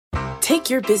Take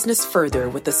your business further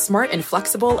with the smart and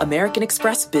flexible American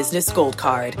Express Business Gold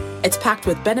Card. It's packed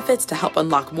with benefits to help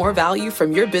unlock more value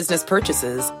from your business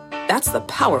purchases. That's the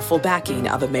powerful backing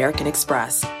of American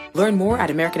Express. Learn more at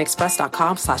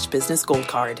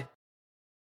americanexpress.com/businessgoldcard.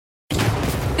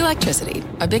 Electricity,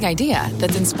 a big idea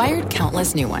that's inspired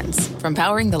countless new ones. From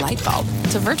powering the light bulb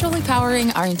to virtually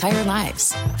powering our entire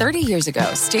lives. 30 years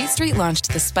ago, State Street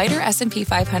launched the Spider S&P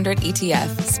 500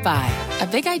 ETF, SPY. A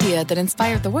big idea that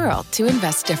inspired the world to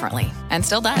invest differently. And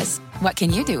still does. What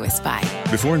can you do with SPY?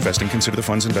 Before investing, consider the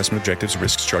fund's investment objectives,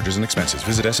 risks, charges, and expenses.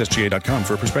 Visit ssga.com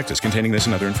for a prospectus containing this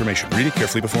and other information. Read it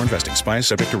carefully before investing. SPY is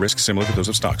subject to risks similar to those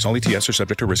of stocks. All ETFs are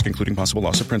subject to risk, including possible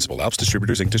loss of principal. Alps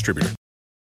Distributors, Inc. Distributor.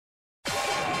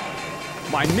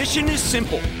 My mission is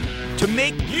simple, to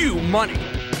make you money.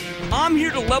 I'm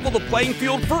here to level the playing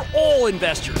field for all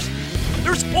investors.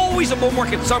 There's always a bull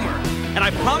market somewhere, and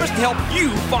I promise to help you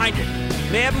find it.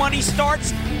 Mad Money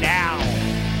starts now.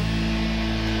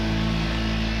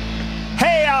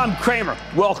 Hey, I'm Cramer.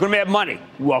 Welcome to Mad Money.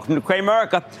 Welcome to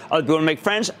Cramerica. Other people want to make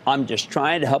friends. I'm just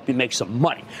trying to help you make some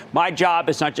money. My job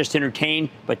is not just to entertain,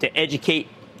 but to educate,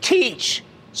 teach.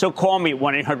 So call me at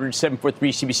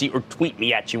 1-800-743-CBC or tweet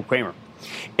me at Jim Cramer.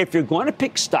 If you're going to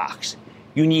pick stocks,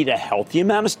 you need a healthy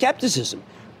amount of skepticism,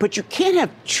 but you can't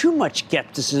have too much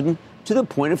skepticism to the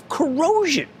point of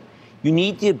corrosion. You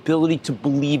need the ability to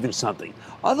believe in something.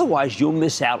 Otherwise, you'll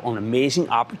miss out on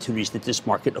amazing opportunities that this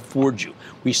market affords you.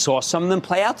 We saw some of them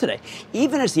play out today.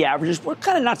 Even as the averages were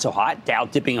kind of not so hot, Dow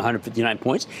dipping 159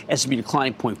 points, S&P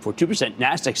declining 0.42%,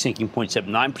 Nasdaq sinking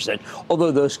 0.79%, although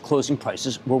those closing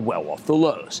prices were well off the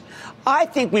lows. I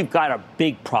think we've got a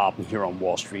big problem here on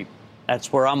Wall Street.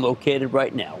 That's where I'm located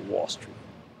right now, Wall Street.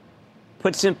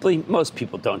 Put simply, most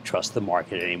people don't trust the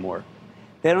market anymore.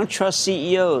 They don't trust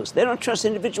CEOs. They don't trust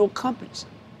individual companies.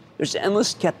 There's endless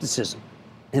skepticism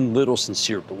and little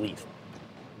sincere belief.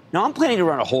 Now, I'm planning to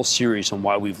run a whole series on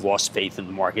why we've lost faith in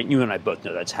the market. You and I both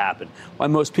know that's happened. Why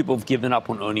most people have given up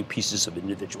on owning pieces of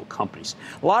individual companies.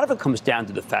 A lot of it comes down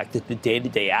to the fact that the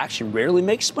day-to-day action rarely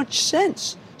makes much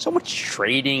sense. So much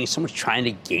trading, so much trying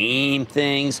to game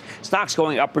things, stocks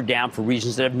going up or down for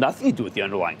reasons that have nothing to do with the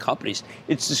underlying companies.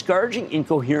 It's discouraging,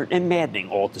 incoherent, and maddening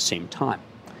all at the same time.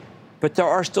 But there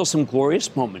are still some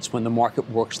glorious moments when the market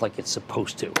works like it's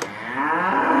supposed to.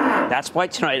 That's why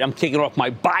tonight I'm kicking off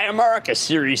my Buy America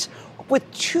series with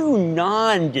two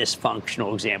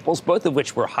non-dysfunctional examples, both of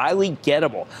which were highly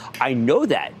gettable. I know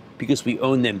that because we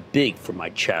own them big for my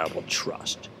charitable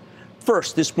trust.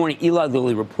 First, this morning, Eli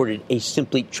Lilly reported a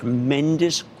simply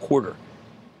tremendous quarter,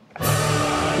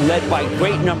 led by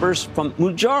great numbers from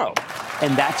Mounjaro.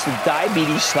 And that's the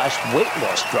diabetes/weight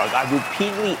loss drug I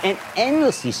repeatedly and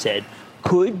endlessly said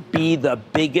could be the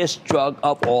biggest drug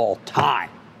of all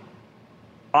time.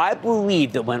 I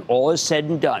believe that when all is said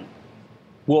and done,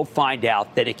 we'll find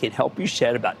out that it can help you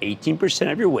shed about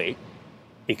 18% of your weight.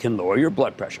 It can lower your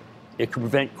blood pressure. It can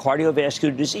prevent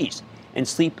cardiovascular disease and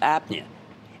sleep apnea.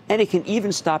 And it can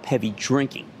even stop heavy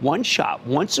drinking. One shot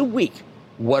once a week.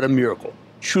 What a miracle.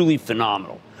 Truly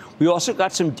phenomenal. We also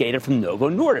got some data from Novo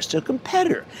Nordisk, a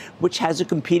competitor, which has a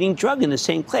competing drug in the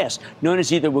same class, known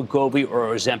as either Wegovy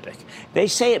or Ozempic. They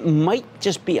say it might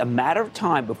just be a matter of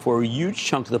time before a huge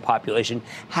chunk of the population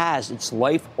has its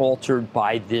life altered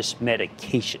by this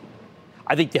medication.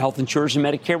 I think the health insurers and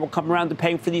Medicare will come around to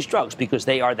paying for these drugs because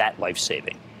they are that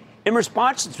life-saving. In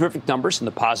response to terrific numbers and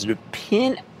the positive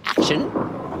pin action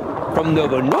from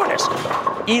Novo Nordisk,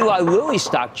 Eli Lilly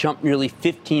stock jumped nearly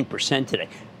 15% today.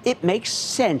 It makes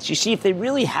sense. You see, if they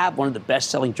really have one of the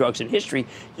best-selling drugs in history,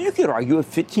 you could argue a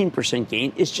 15%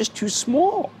 gain is just too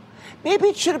small. Maybe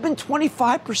it should have been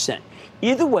 25%.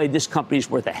 Either way, this company is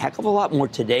worth a heck of a lot more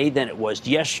today than it was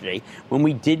yesterday when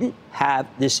we didn't have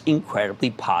this incredibly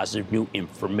positive new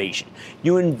information.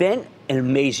 You invent an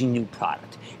amazing new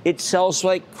product. It sells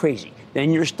like crazy.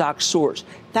 Then your stock soars.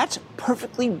 That's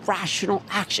perfectly rational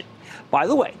action. By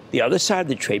the way, the other side of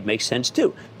the trade makes sense,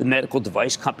 too. The medical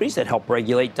device companies that help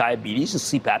regulate diabetes and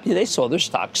sleep apnea, they saw their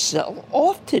stocks sell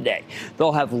off today.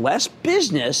 They'll have less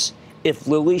business if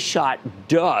Lilly Shot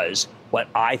does what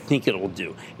I think it'll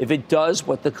do. If it does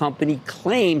what the company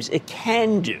claims it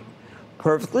can do.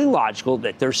 Perfectly logical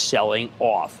that they're selling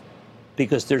off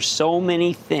because there's so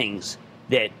many things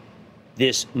that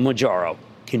this Mounjaro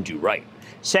can do right.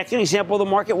 Second example of the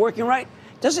market working right.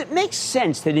 Does it make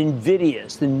sense that NVIDIA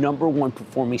is the number one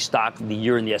performing stock of the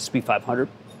year in the S&P 500?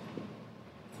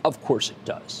 Of course it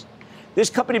does.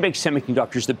 This company makes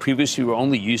semiconductors that previously were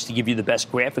only used to give you the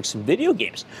best graphics in video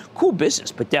games. Cool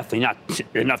business, but definitely not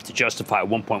enough to justify a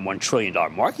 $1.1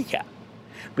 trillion market cap.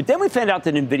 But then we found out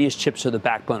that NVIDIA's chips are the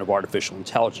backbone of artificial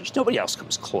intelligence. Nobody else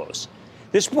comes close.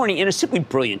 This morning, in a simply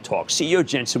brilliant talk, CEO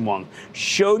Jensen Huang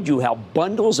showed you how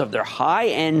bundles of their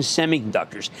high-end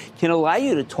semiconductors can allow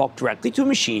you to talk directly to a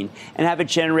machine and have it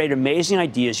generate amazing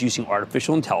ideas using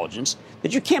artificial intelligence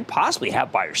that you can't possibly have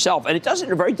by yourself, and it does it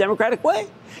in a very democratic way.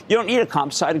 You don't need a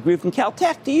comp sci degree from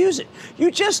Caltech to use it.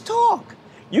 You just talk.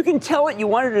 You can tell it you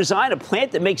want to design a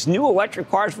plant that makes new electric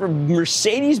cars for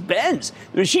Mercedes-Benz.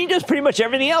 The machine does pretty much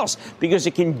everything else because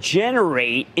it can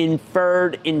generate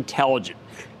inferred intelligence.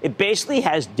 It basically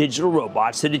has digital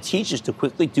robots that it teaches to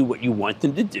quickly do what you want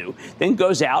them to do, then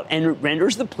goes out and it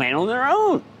renders the plan on their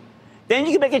own. Then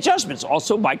you can make adjustments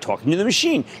also by talking to the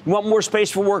machine. You want more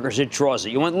space for workers, it draws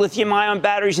it. You want lithium-ion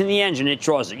batteries in the engine, it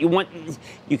draws it.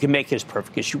 You can make it as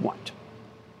perfect as you want.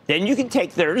 Then you can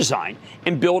take their design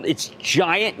and build its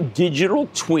giant digital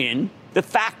twin, the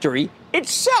factory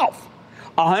itself.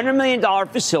 A $100 million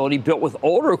facility built with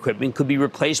older equipment could be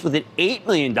replaced with an $8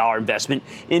 million investment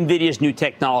in NVIDIA's new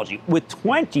technology, with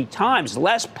 20 times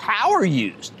less power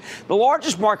used. The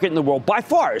largest market in the world, by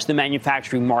far, is the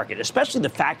manufacturing market, especially the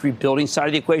factory building side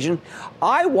of the equation.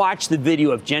 I watched the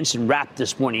video of Jensen Rapp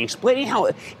this morning explaining how,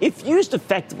 if used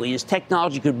effectively, his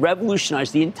technology could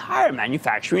revolutionize the entire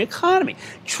manufacturing economy.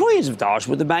 Trillions of dollars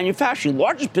worth of manufacturing,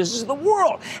 largest business in the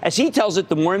world. As he tells it,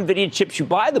 the more NVIDIA chips you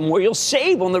buy, the more you'll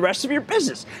save on the rest of your business.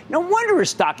 No wonder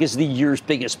his stock is the year's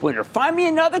biggest winner. Find me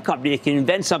another company that can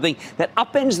invent something that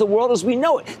upends the world as we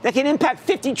know it, that can impact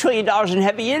 $50 trillion in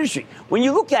heavy industry. When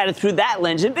you look at it through that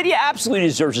lens, NVIDIA absolutely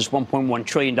deserves this $1.1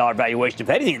 trillion valuation. If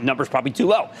anything, the number's probably too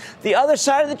low. The other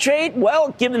side of the trade, well,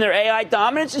 given their AI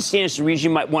dominance, it stands to reason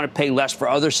you might want to pay less for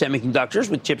other semiconductors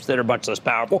with chips that are much less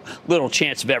powerful, little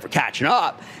chance of ever catching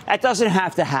up. That doesn't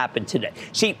have to happen today.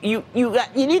 See, you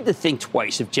need to think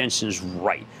twice if Jensen's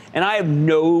right. And I have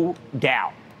no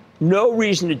doubt, no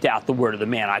reason to doubt the word of the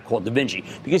man I call Da Vinci,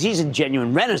 because he's a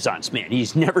genuine Renaissance man.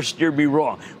 He's never steered me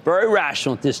wrong. Very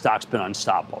rational. This stock's been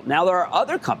unstoppable. Now, there are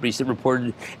other companies that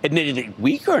reported admittedly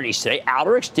weak earnings today.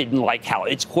 Alteryx didn't like how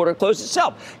its quarter closed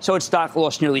itself, so its stock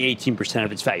lost nearly 18%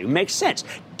 of its value. Makes sense.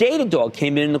 Datadog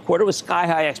came in the quarter with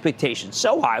sky-high expectations.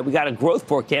 So high, we got a growth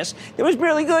forecast that was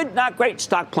merely good, not great.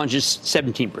 Stock plunges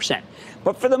 17%.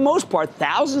 But for the most part,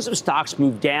 thousands of stocks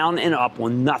move down and up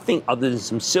on nothing other than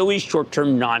some silly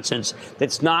short-term nonsense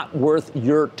that's not worth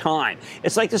your time.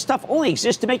 It's like the stuff only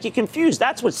exists to make you confused.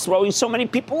 That's what's throwing so many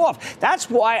people off. That's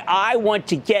why I want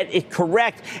to get it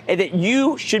correct, and that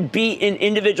you should be in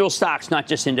individual stocks, not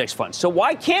just index funds. So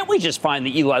why can't we just find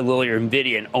the Eli Lilly or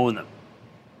NVIDIA and own them?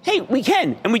 Hey, we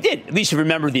can, and we did. At least you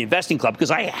remember the investing club,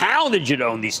 because I hounded you to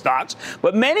own these stocks.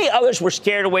 But many others were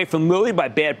scared away from Lilly by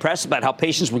bad press about how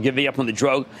patients were giving up on the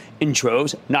drug in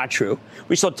droves. Not true.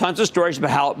 We saw tons of stories about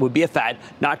how it would be a fad.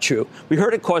 Not true. We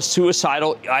heard it caused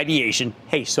suicidal ideation.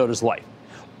 Hey, so does life.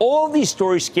 All of these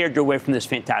stories scared you away from this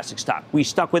fantastic stock. We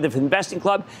stuck with it for the investing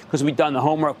club because we'd done the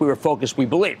homework. We were focused. We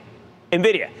believed.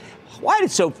 NVIDIA. Why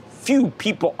did so few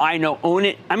people I know own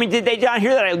it? I mean, did they not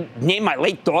hear that I named my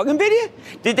late dog NVIDIA?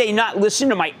 Did they not listen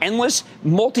to my endless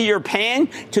multi-year pan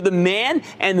to the man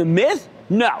and the myth?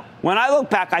 No. When I look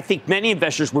back, I think many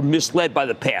investors were misled by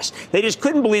the past. They just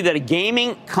couldn't believe that a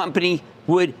gaming company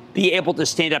would be able to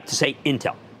stand up to, say,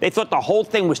 Intel. They thought the whole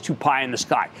thing was too pie in the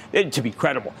sky, to be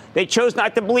credible. They chose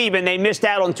not to believe, and they missed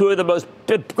out on two of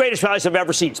the greatest values I've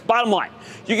ever seen. Bottom line,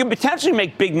 you can potentially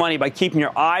make big money by keeping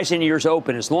your eyes and ears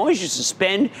open as long as you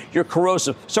suspend your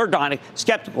corrosive, sardonic,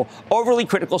 skeptical, overly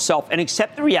critical self and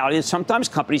accept the reality that sometimes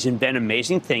companies invent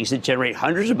amazing things that generate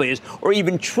hundreds of billions or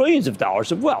even trillions of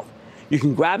dollars of wealth. You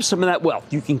can grab some of that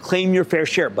wealth. You can claim your fair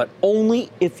share, but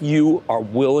only if you are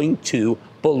willing to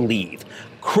believe.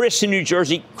 Chris in New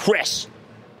Jersey. Chris.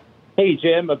 Hey,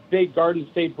 Jim, a big Garden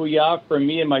State booyah from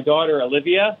me and my daughter,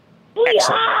 Olivia. Booyah!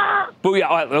 Excellent.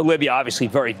 Booyah. Olivia, obviously,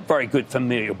 very, very good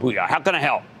familiar booyah. How can I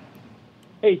help?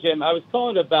 Hey, Jim, I was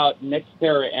calling about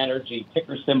NextEra Energy,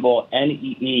 ticker symbol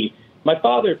NEE. My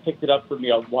father picked it up for me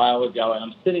a while ago, and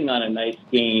I'm sitting on a nice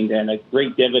gain and a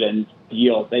great dividend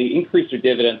yield. They increased their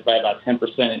dividends by about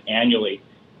 10% annually.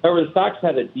 However, the stock's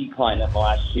had a decline in the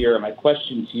last year. And my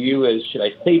question to you is, should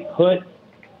I stay put?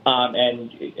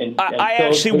 I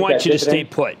actually want you to stay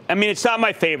put. I mean, it's not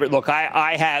my favorite. Look,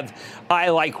 I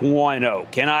like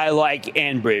ONEOK and I like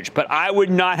Enbridge, but I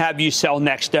would not have you sell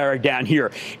NextEra down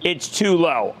here. It's too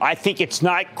low. I think it's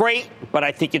not great, but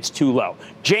I think it's too low.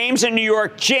 James in New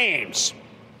York. James.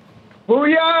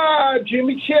 Booyah,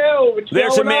 Jimmy Chill.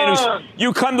 There's a man who's,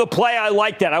 you come to play. I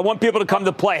like that. I want people to come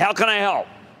to play. How can I help?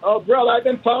 Oh, brother, I've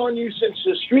been following you since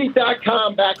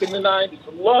TheStreet.com back in the 90s.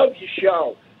 Love your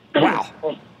show.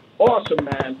 Wow. Awesome,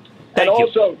 man. Thank you.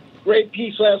 Also, great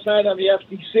piece last night on the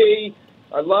FTC.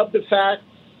 I love the fact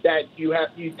that you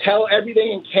tell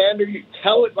everything in candor. You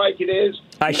tell it like it is.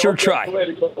 I sure try.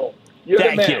 Political. You're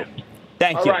Thank the man. you.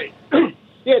 Thank you. All right.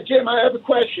 Yeah, Jim, I have a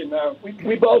question.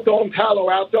 We both own Palo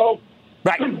Alto.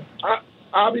 Right.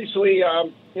 Obviously,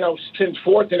 since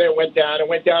Fortinet went down, it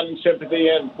went down in sympathy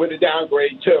and with a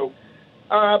downgrade too.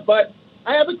 But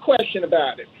I have a question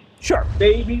about it. Sure.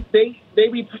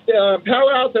 Palo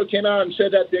Alto came out and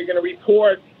said that they're going to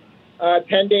report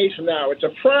 10 days from now. It's a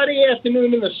Friday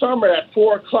afternoon in the summer at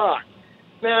 4 o'clock.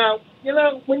 Now,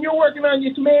 when you're working on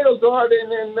your tomato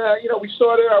garden and, we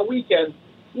started our weekend,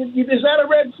 is that a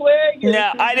red flag?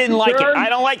 No, I didn't like it. I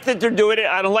don't like that they're doing it.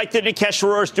 I don't like that Nikesh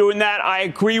Arora's doing that. I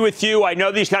agree with you. I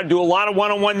know that he's got to do a lot of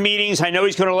one-on-one meetings. I know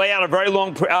he's going to lay out a very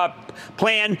long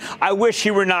plan. I wish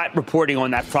he were not reporting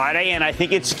on that Friday, and I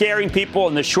think it's scaring people,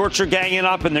 and the shorts are ganging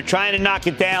up, and they're trying to knock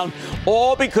it down,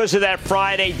 all because of that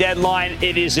Friday deadline.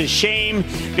 It is a shame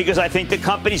because I think the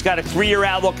company's got a 3-year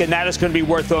outlook, and that is going to be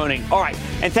worth owning. All right,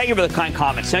 and thank you for the kind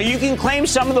comments. Now, you can claim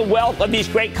some of the wealth of these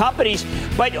great companies,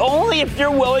 but only if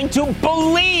you're willing to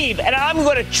believe, and I'm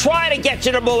going to try to get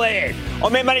you to believe.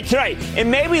 On Mad Money tonight,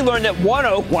 and maybe learn that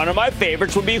ONEOK, one of my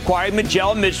favorites, will be acquiring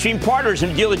Magellan Midstream Partners in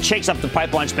a deal that shakes up the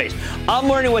pipeline space. I'm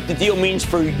learning what the deal means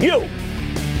for you,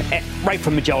 right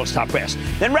from Magellan's top brass.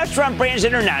 Then Restaurant Brands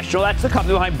International, that's the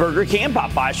company behind Burger King and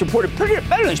Popeyes, reported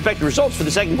better than expected results for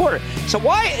the second quarter. So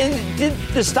why did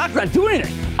the stock not do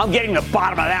anything? I'm getting the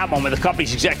bottom of that one with the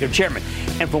company's executive chairman.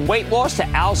 And from weight loss to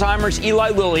Alzheimer's, Eli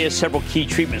Lilly has several key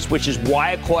treatments, which is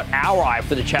why I caught our eye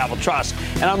for the Travel Trust.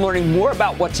 And I'm learning more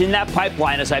about what's in that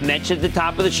pipeline, as I mentioned at the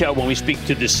top of the show when we speak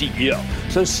to the CEO.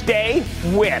 So stay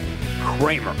with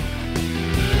Cramer.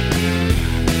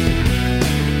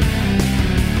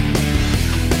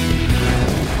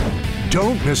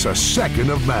 Don't miss a second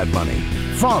of Mad Money.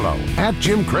 Follow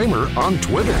 @Jim Cramer on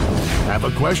Twitter. Have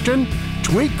a question?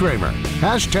 Tweet Cramer.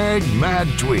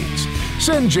 #MadTweets.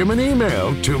 Send Jim an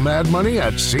email to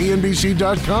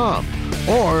madmoney@cnbc.com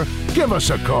or give us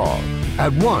a call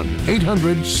at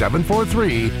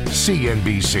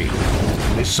 1-800-743-CNBC.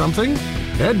 Miss something?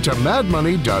 Head to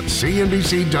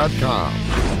madmoney.cnbc.com.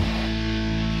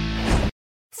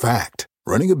 Fact.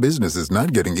 Running a business is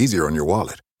not getting easier on your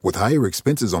wallet. With higher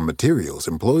expenses on materials,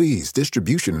 employees,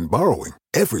 distribution, and borrowing,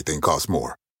 everything costs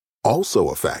more. Also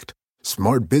a fact.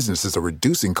 Smart businesses are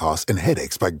reducing costs and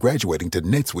headaches by graduating to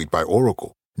NetSuite by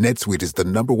Oracle. NetSuite is the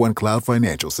 #1 cloud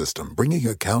financial system, bringing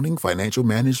accounting, financial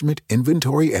management,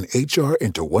 inventory, and HR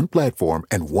into one platform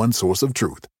and one source of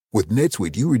truth. With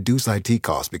NetSuite, you reduce IT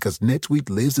costs because NetSuite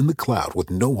lives in the cloud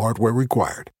with no hardware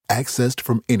required. Accessed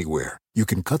from anywhere, you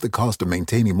can cut the cost of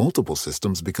maintaining multiple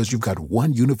systems because you've got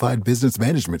one unified business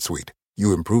management suite.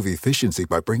 You improve efficiency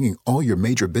by bringing all your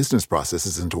major business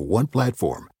processes into one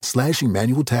platform, slashing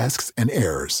manual tasks and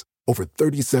errors. Over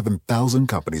 37,000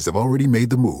 companies have already made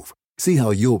the move. See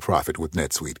how you'll profit with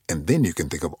NetSuite, and then you can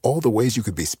think of all the ways you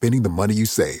could be spending the money you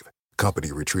save.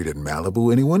 Company retreat in Malibu,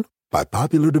 anyone? By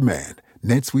popular demand,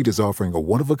 NetSuite is offering a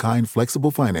one-of-a-kind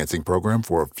flexible financing program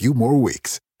for a few more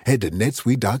weeks. Head to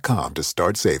netsuite.com to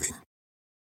start saving.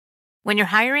 When you're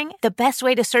hiring, the best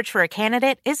way to search for a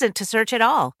candidate isn't to search at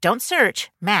all. Don't search,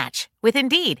 match with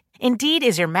Indeed. Indeed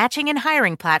is your matching and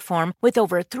hiring platform with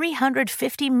over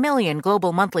 350 million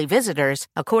global monthly visitors,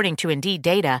 according to Indeed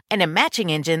data, and a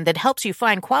matching engine that helps you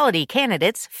find quality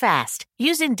candidates fast.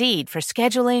 Use Indeed for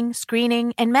scheduling,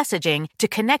 screening, and messaging to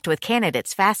connect with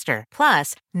candidates faster.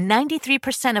 Plus,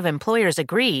 93% of employers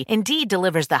agree Indeed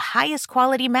delivers the highest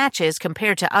quality matches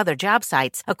compared to other job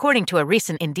sites, according to a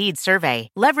recent Indeed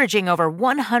survey. Leveraging over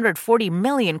 140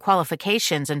 million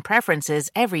qualifications and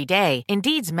preferences every day,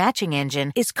 Indeed's matching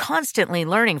engine is constantly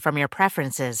learning from your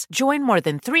preferences. Join more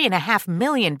than 3.5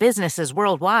 million businesses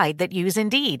worldwide that use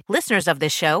Indeed. Listeners of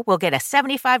this show will get a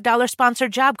 $75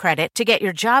 sponsored job credit to get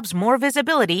your jobs more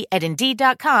visibility at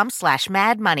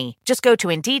Indeed.com/madmoney. Just go to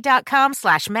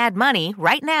Indeed.com/madmoney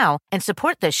right now and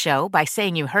support this show by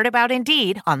saying you heard about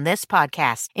Indeed on this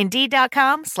podcast.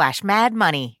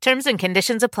 Indeed.com/madmoney. Terms and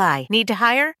conditions apply. Need to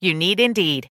hire? You need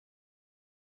Indeed.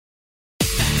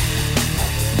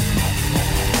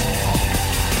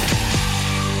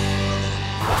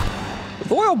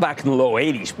 With oil back in the low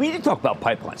 80s, we need to talk about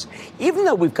pipelines. Even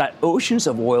though we've got oceans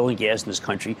of oil and gas in this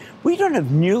country, we don't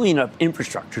have nearly enough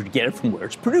infrastructure to get it from where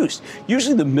it's produced.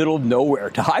 Usually the middle of nowhere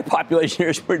to high population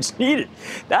areas where it's needed.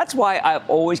 That's why I've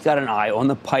always got an eye on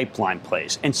the pipeline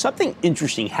plays. And something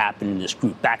interesting happened in this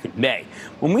group back in May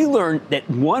when we learned that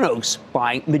ONEOK's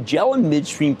buying Magellan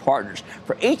Midstream Partners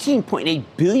for $18.8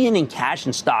 billion in cash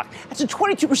and stock. That's a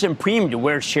 22% premium to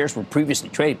where shares were previously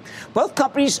traded. Both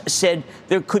companies said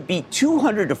there could be $200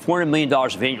 $300 to $400 million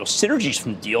of annual synergies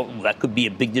from the deal. Well, that could be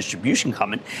a big distribution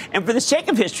coming. And for the sake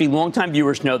of history, longtime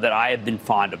viewers know that I have been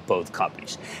fond of both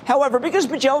companies. However, because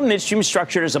Magellan Midstream is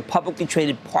structured as a publicly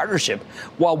traded partnership,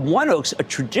 while ONEOK's a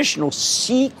traditional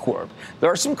C Corp,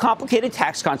 there are some complicated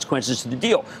tax consequences to the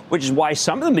deal, which is why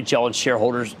some of the Magellan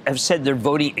shareholders have said they're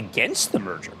voting against the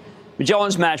merger.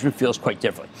 Magellan's management feels quite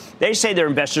differently. They say their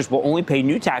investors will only pay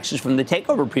new taxes from the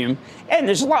takeover premium, and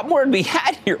there's a lot more to be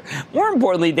had here. More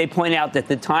importantly, they point out that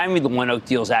the timing of the ONEOK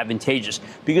deal is advantageous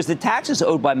because the taxes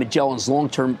owed by Magellan's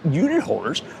long-term unit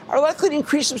holders are likely to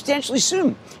increase substantially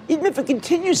soon, even if it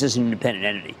continues as an independent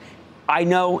entity. I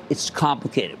know it's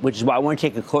complicated, which is why I want to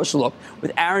take a closer look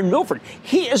with Aaron Milford.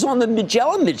 He is on the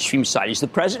Magellan Midstream side. He's the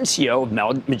president and CEO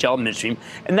of Magellan Midstream,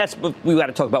 and we've got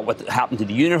to talk about what happened to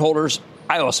the unit holders.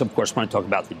 I also, of course, want to talk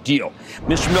about the deal.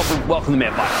 Mr. Milford, welcome to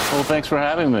Mad Money. Well, thanks for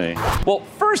having me. Well,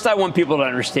 first, I want people to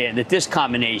understand that this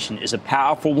combination is a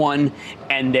powerful one,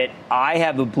 and that I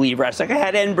have a believer, as like I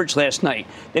had Enbridge last night,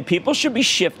 that people should be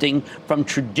shifting from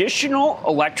traditional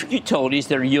electric utilities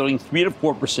that are yielding 3 to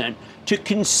 4% to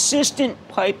consistent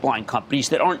pipeline companies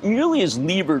that aren't nearly as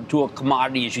levered to a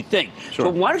commodity as you think. Sure. So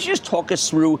why don't you just talk us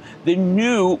through the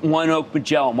new ONEOK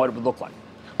Magellan, what it would look like?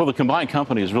 Well, the combined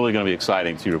company is really going to be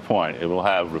exciting, to your point. It will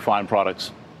have refined products,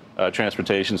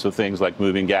 transportation, so things like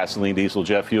moving gasoline, diesel,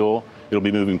 jet fuel. It'll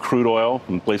be moving crude oil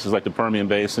from places like the Permian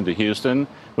Basin to Houston.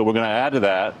 But we're going to add to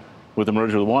that, with the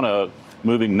merger with ONEOK,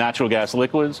 moving natural gas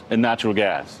liquids and natural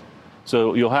gas.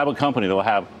 So you'll have a company that will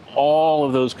have all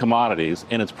of those commodities,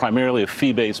 and it's primarily a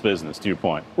fee-based business, to your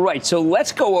point. Right. So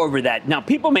let's go over that. Now,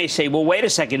 people may say, well, wait a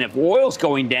second, if oil's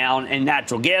going down and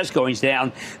natural gas goes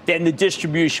down, then the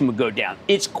distribution would go down.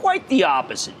 It's quite the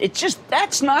opposite. It's just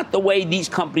that's not the way these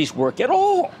companies work at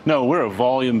all. No, we're a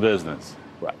volume business.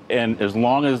 Right. And as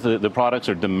long as the products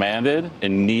are demanded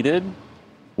and needed,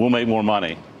 we'll make more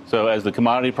money. So as the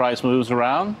commodity price moves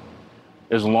around,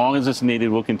 as long as it's needed,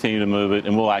 we'll continue to move it,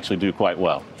 and we'll actually do quite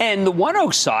well. And the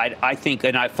ONEOK side, I think,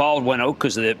 and I followed ONEOK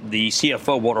because the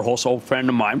CFO, Walter Hulse, old friend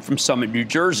of mine from Summit, New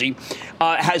Jersey,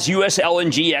 has U.S.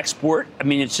 LNG export. I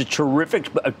mean, it's a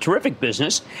terrific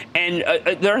business, and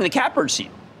they're in the catbird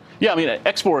seat. Yeah, I mean,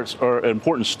 exports are an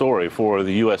important story for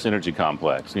the U.S. energy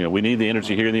complex. You know, we need the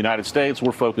energy here in the United States.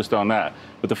 We're focused on that.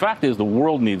 But the fact is the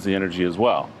world needs the energy as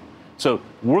well. So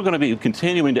we're going to be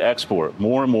continuing to export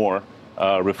more and more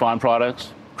refined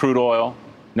products, crude oil,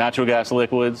 natural gas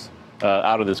liquids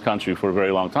out of this country for a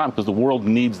very long time because the world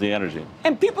needs the energy.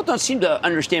 And people don't seem to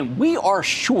understand we are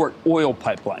short oil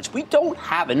pipelines. We don't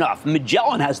have enough.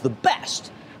 Magellan has the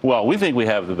best. Well, we think we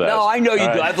have the best. No, I know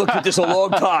you do. I've looked at this a long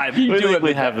time. You do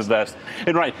we have the best.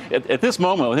 And right, at this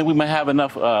moment, I think we may have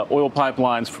enough oil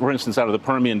pipelines, for instance, out of the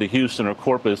Permian to Houston or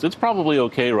Corpus. It's probably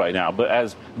okay right now. But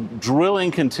as drilling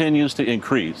continues to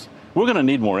increase, we're going to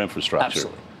need more infrastructure.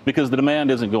 Absolutely. Because the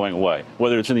demand isn't going away,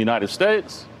 whether it's in the United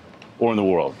States or in the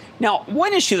world. Now,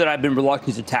 one issue that I've been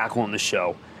reluctant to tackle on the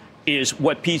show is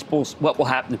what will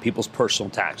happen to people's personal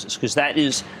taxes, because that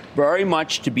is very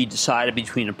much to be decided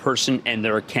between a person and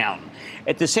their accountant.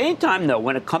 At the same time, though,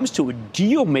 when it comes to a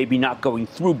deal maybe not going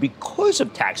through because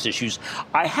of tax issues,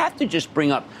 I have to just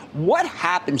bring up what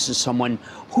happens to someone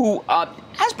who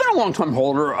has been a long-term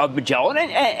holder of Magellan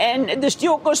and this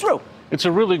deal goes through. It's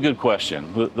a really good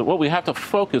question. What we have to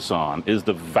focus on is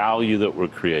the value that we're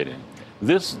creating.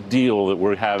 This deal that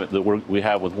we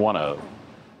have with ONEOK,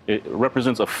 it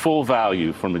represents a full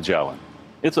value for Magellan.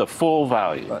 It's a full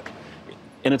value. Right.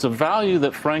 And it's a value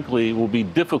that, frankly, will be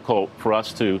difficult for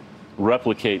us to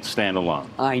replicate standalone.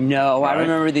 I know. Right? I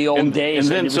remember the old days,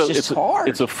 and it was just hard.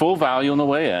 It's a full value on the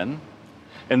way in.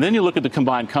 And then you look at the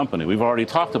combined company. We've already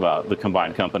talked about the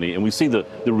combined company, and we see the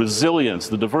resilience,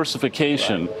 the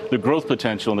diversification, the growth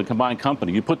potential in the combined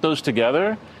company. You put those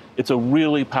together, it's a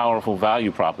really powerful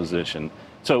value proposition.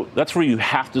 So that's where you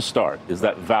have to start, is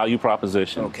that value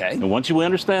proposition. Okay. And once you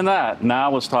understand that,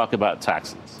 now let's talk about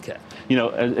taxes. Okay. You know,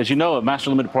 as you know, a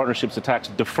master limited partnership is a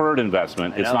tax-deferred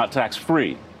investment. It's not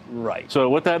tax-free. Right. So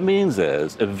what that means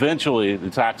is eventually the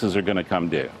taxes are going to come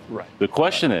due. Right. The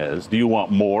question is, do you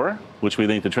want more, which we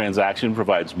think the transaction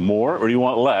provides more, or do you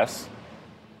want less,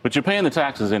 but you're paying the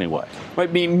taxes anyway?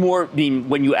 Right.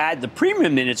 When you add the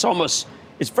premium in, it's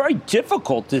very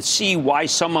difficult to see why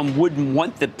someone wouldn't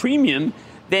want the premium.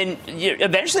 Then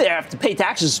eventually they have to pay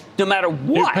taxes no matter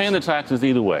what. You're paying the taxes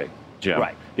either way, Jim.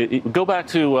 Right. Go back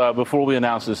to before we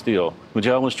announced this deal.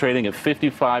 Magellan was trading at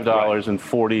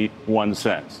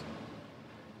 $55.41.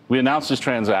 We announced this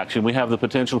transaction. We have the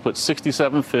potential to put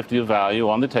 $67.50 of value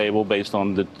on the table based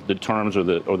on the terms or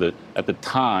at the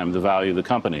time the value of the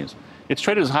companies. It's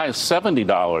traded as high as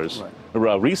 $70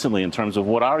 recently in terms of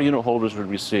what our unit holders would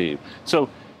receive. So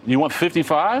You want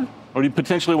 55? Or do you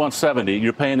potentially want 70?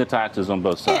 You're paying the taxes on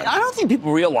both sides. I don't think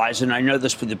people realize, and I know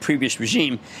this with the previous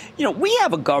regime, we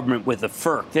have a government with a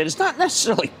FERC that is not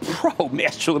necessarily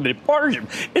pro-master limited partnership.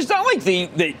 It's not like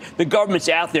the government's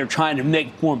out there trying to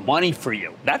make more money for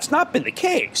you. That's not been the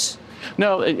case.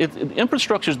 No,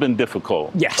 infrastructure's been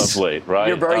difficult of late,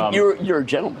 right? You're a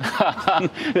gentleman.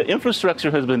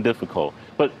 Infrastructure has been difficult.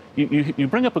 But you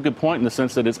bring up a good point in the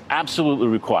sense that it's absolutely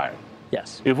required.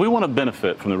 Yes. If we want to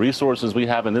benefit from the resources we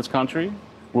have in this country,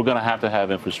 we're going to have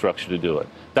infrastructure to do it.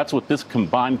 That's what this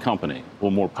combined company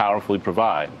will more powerfully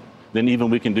provide than even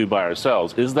we can do by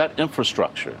ourselves, is that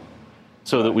infrastructure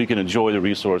so that we can enjoy the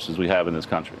resources we have in this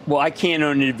country. Well, I can't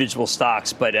own individual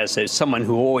stocks, but as someone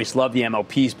who always loved the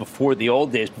MLPs before the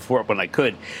old days, before when I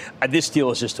could, this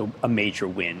deal is just a major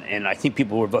win. And I think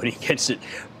people who are voting against it,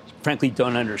 frankly,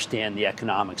 don't understand the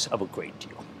economics of a great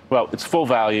deal. Well, it's full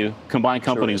value. Combined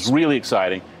company is really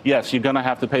exciting. Yes, you're going to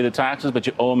have to pay the taxes, but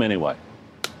you owe them anyway.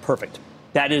 Perfect.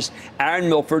 That is Aaron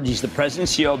Milford. He's the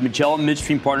president and CEO of Magellan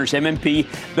Midstream Partners, MMP.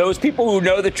 Those people who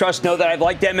know the trust know that I've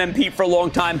liked MMP for a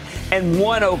long time. And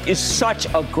One Oak is such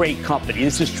a great company.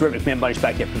 This is terrific. Mad Money's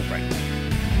back after the break.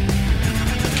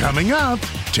 Coming up,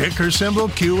 ticker symbol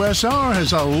QSR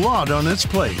has a lot on its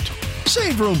plate.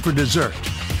 Save room for dessert.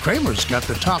 Cramer's got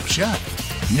the top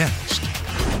chef. Next.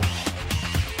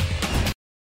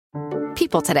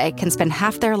 People today can spend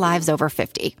half their lives over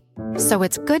 50. So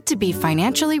it's good to be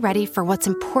financially ready for what's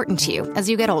important to you as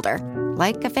you get older,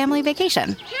 like a family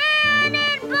vacation.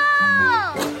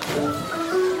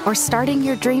 Or starting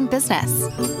your dream business.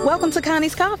 Welcome to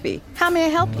Connie's Coffee. How may I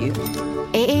help you?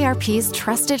 AARP's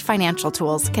trusted financial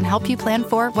tools can help you plan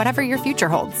for whatever your future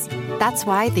holds. That's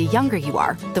why the younger you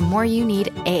are, the more you need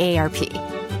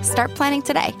AARP. Start planning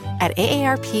today at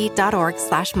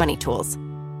aarp.org/moneytools.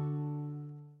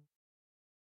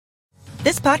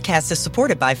 This podcast is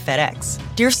supported by FedEx.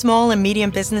 Dear small and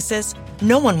medium businesses,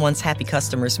 no one wants happy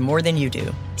customers more than you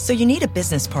do. So you need a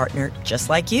business partner just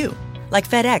like you. Like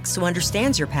FedEx, who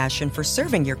understands your passion for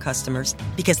serving your customers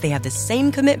because they have the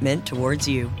same commitment towards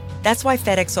you. That's why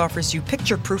FedEx offers you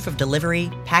picture proof of delivery,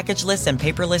 packageless and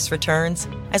paperless returns,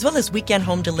 as well as weekend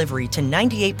home delivery to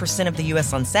 98% of the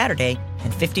U.S. on Saturday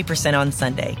and 50% on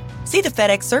Sunday. See the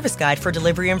FedEx service guide for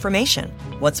delivery information.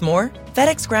 What's more,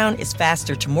 FedEx Ground is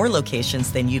faster to more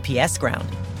locations than UPS Ground.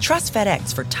 Trust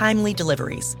FedEx for timely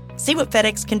deliveries. See what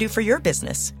FedEx can do for your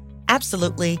business.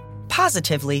 Absolutely,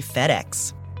 positively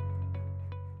FedEx.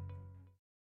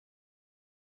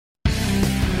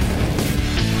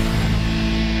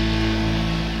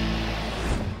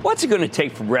 What's it going to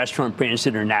take for Restaurant Brands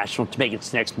International to make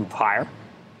its next move higher?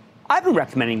 I've been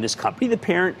recommending this company, the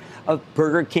parent of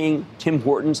Burger King, Tim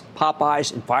Hortons,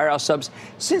 Popeyes, and Firehouse Subs,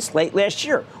 since late last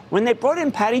year, when they brought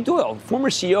in Patty Doyle, former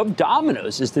CEO of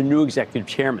Domino's, as the new executive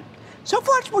chairman. So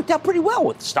far, it's worked out pretty well,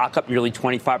 with the stock up nearly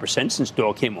 25% since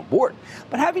Doyle came on board.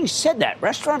 But having said that,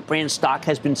 Restaurant Brands stock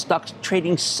has been stuck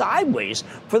trading sideways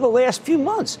for the last few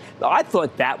months. I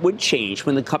thought that would change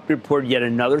when the company reported yet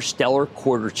another stellar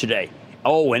quarter today.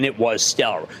 Oh, and it was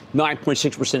stellar.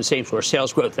 9.6% same-store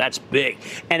sales growth. That's big.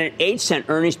 And an 8-cent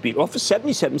earnings beat off a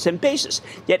 77-cent basis.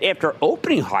 Yet after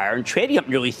opening higher and trading up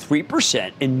nearly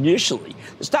 3% initially,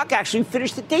 the stock actually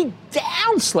finished the day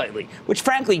down slightly, which,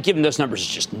 frankly, given those numbers, is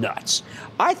just nuts.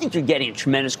 I think you're getting a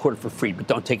tremendous quarter for free, but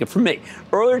don't take it from me.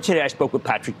 Earlier today, I spoke with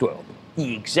Patrick Doyle,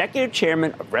 the executive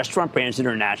chairman of Restaurant Brands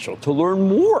International, to learn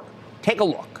more. Take a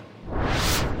look.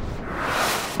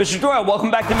 Mr. Doyle, welcome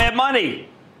back to Mad Money.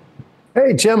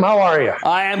 Hey, Jim, how are you?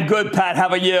 I am good, Pat. How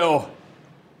about you?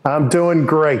 I'm doing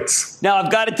great. Now,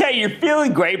 I've got to tell you, you're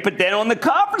feeling great, but then on the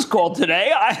conference call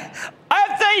today, I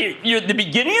have to tell you, you're at the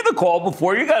beginning of the call,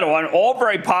 before you got on, all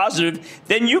very positive.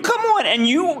 Then you come on and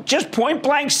you just point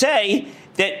blank say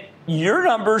that your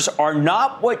numbers are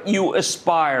not what you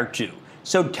aspire to.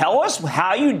 So tell us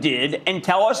how you did and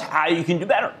tell us how you can do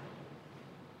better.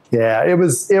 Yeah, it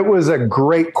was a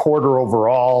great quarter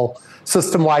overall.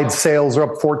 System-wide sales are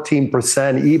up 14%,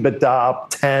 EBITDA up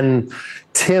 10%.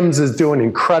 Tim's is doing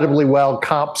incredibly well.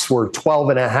 Comps were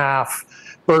 12.5%.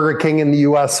 Burger King in the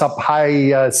U.S. up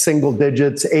high single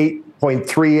digits,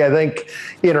 8.3%, I think.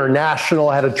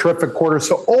 International had a terrific quarter.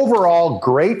 So overall,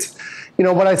 great. You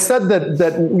know, what I said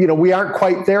that we aren't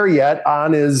quite there yet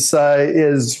on is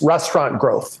restaurant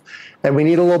growth. And we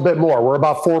need a little bit more. We're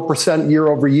about 4% year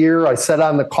over year. I said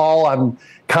on the call, I'm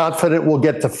confident we'll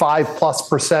get to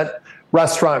 5+%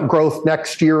 restaurant growth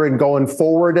next year and going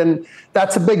forward. And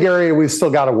that's a big area we've still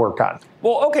got to work on.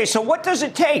 Well, okay, so what does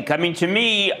it take? I mean, to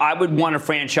me, I would want a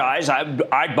franchise.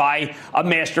 I'd buy a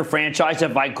master franchise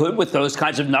if I could with those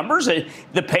kinds of numbers. The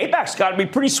payback's got to be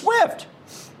pretty swift.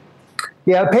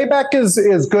 Yeah, payback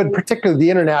is good, particularly the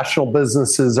international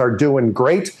businesses are doing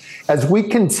great. As we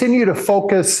continue to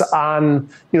focus on,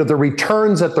 the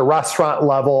returns at the restaurant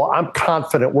level, I'm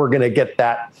confident we're going to get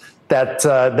that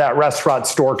restaurant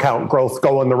store count growth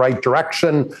go in the right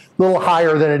direction, a little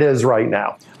higher than it is right now.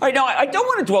 All right, now, I don't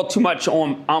want to dwell too much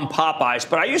on Popeyes,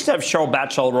 but I used to have Cheryl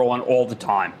Batchelor on all the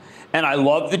time, and I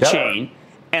love the chain,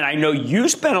 and I know you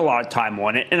spent a lot of time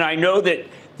on it, and I know that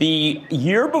the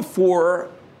year before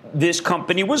this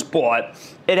company was bought,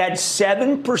 it had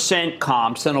 7%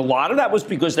 comps, and a lot of that was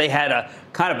because they had a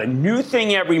kind of a new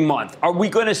thing every month. Are we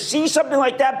going to see something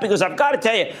like that? Because I've got to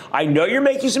tell you, I know you're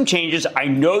making some changes. I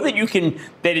know that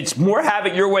that it's more have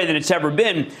it your way than it's ever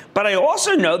been, but I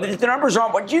also know that the numbers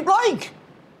aren't what you'd like.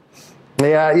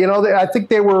 Yeah, I think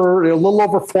they were a little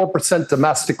over 4%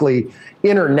 domestically.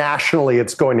 Internationally,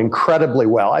 it's going incredibly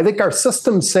well. I think our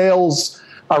system sales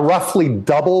are roughly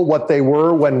double what they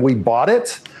were when we bought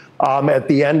it. At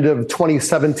the end of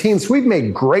 2017. So we've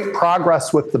made great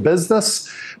progress with the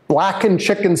business. Blackened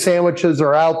chicken sandwiches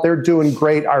are out. They're doing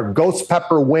great. Our ghost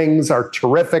pepper wings are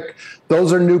terrific.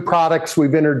 Those are new products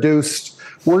we've introduced.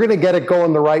 We're going to get it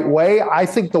going the right way. I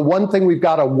think the one thing we've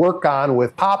got to work on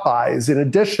with Popeyes, in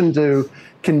addition to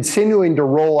continuing to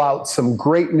roll out some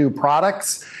great new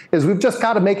products, is we've just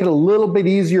got to make it a little bit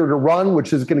easier to run,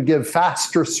 which is going to give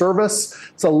faster service.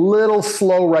 It's a little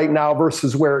slow right now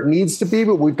versus where it needs to be,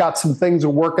 but we've got some things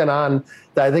we're working on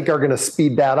that I think are going to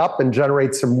speed that up and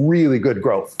generate some really good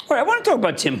growth. All right, I want to talk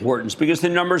about Tim Hortons because the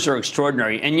numbers are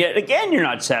extraordinary, and yet again, you're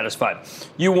not satisfied.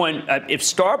 You want if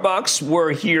Starbucks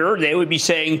were here, they would be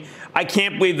saying, I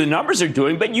can't believe the numbers are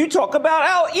doing, but you talk about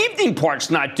how evening part's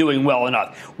not doing well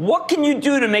enough. What can you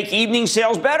do to make evening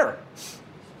sales better?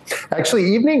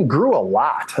 Actually, evening grew a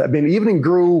lot. I mean, evening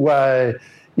grew, I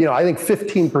think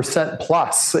 15%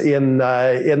 plus in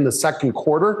the second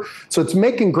quarter. So it's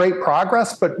making great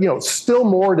progress, but, still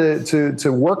more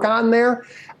to work on there.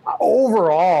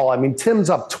 Overall, I mean, Tim's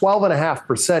up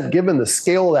 12.5%, given the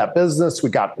scale of that business. We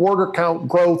got order count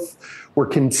growth. We're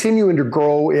continuing to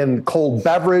grow in cold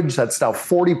beverage. That's now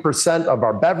 40% of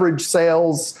our beverage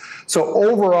sales. So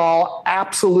overall,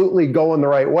 absolutely going the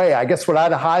right way. I guess what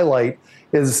I'd highlight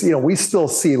is, we still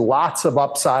see lots of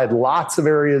upside, lots of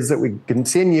areas that we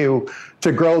continue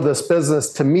to grow this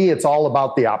business. To me, it's all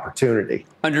about the opportunity.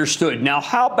 Understood. Now,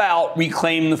 how about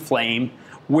Reclaim the Flame?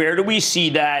 Where do we see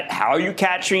that? How are you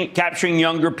capturing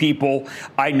younger people?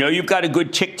 I know you've got a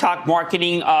good TikTok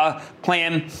marketing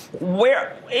plan.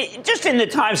 Just in the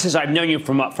time since I've known you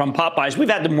from Popeyes, we've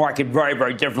had to market very,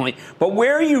 very differently. But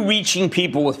where are you reaching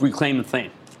people with Reclaim the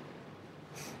Flame?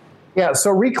 Yeah,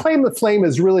 so Reclaim the Flame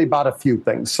is really about a few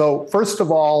things. So first of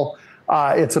all,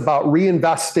 it's about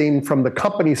reinvesting from the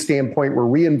company standpoint. We're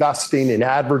reinvesting in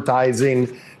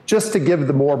advertising just to give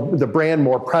the brand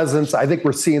more presence. I think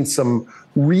we're seeing some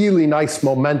really nice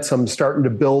momentum starting to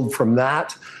build from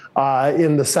that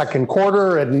in the second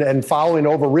quarter and following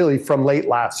over really from late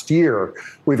last year.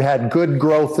 We've had good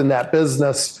growth in that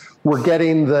business. We're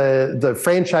getting the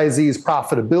franchisees'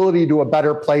 profitability to a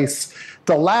better place.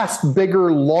 The last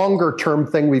bigger, longer term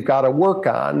thing we've got to work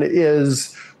on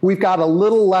is we've got a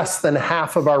little less than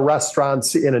half of our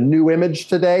restaurants in a new image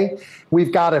today.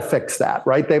 We've got to fix that,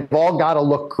 right? They've all got to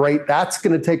look great. That's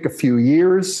going to take a few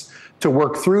years to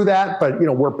work through that. But,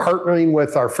 we're partnering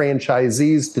with our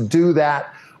franchisees to do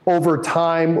that. Over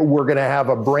time, we're going to have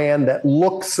a brand that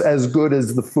looks as good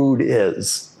as the food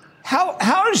is.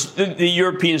 How does the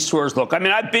European stores look? I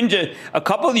mean, I've been to a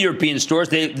couple of the European stores.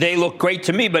 They look great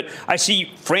to me, but I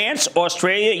see France,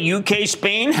 Australia, UK,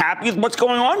 Spain happy with what's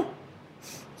going on?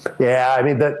 Yeah, I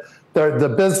mean,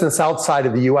 the business outside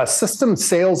of the U.S. system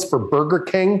sales for Burger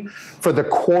King for the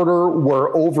quarter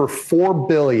were over $4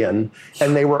 billion,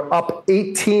 and they were up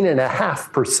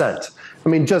 18.5%. I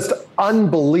mean, just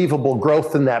unbelievable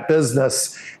growth in that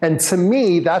business. And to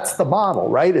me, that's the model,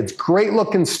 right? It's great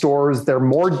looking stores. They're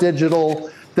more digital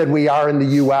than we are in the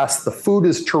U.S. The food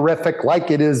is terrific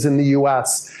like it is in the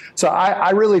U.S. So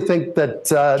I really think that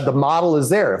the model is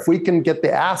there. If we can get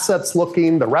the assets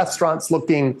looking, the restaurants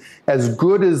looking as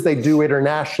good as they do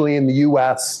internationally in the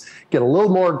U.S., get a little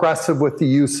more aggressive with the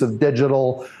use of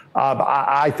digital,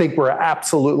 I think we're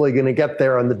absolutely going to get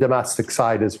there on the domestic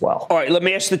side as well. All right, let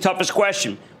me ask you the toughest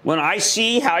question. When I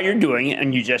see how you're doing it,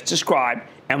 and you just described,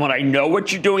 and when I know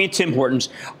what you're doing at Tim Hortons,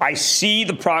 I see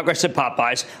the progress at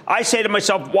Popeyes, I say to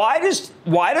myself, why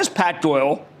does Pat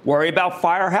Doyle worry about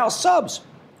Firehouse Subs?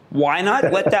 Why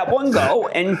not let that one go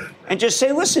and just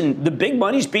say, listen, the big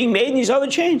money's being made in these other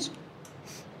chains?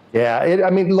 Yeah,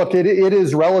 look, it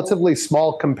is relatively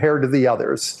small compared to the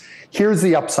others. Here's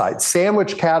the upside.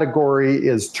 Sandwich category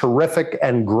is terrific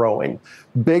and growing.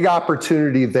 Big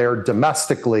opportunity there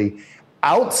domestically.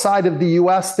 Outside of the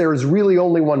U.S., there's really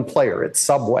only one player. It's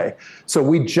Subway. So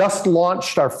we just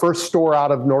launched our first store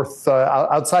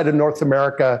outside of North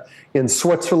America in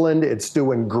Switzerland. It's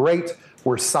doing great.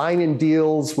 We're signing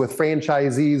deals with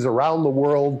franchisees around the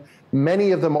world,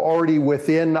 many of them already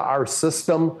within our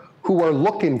system who are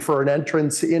looking for an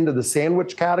entrance into the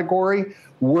sandwich category.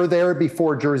 We're there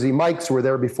before Jersey Mike's. We're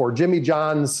there before Jimmy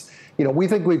John's. We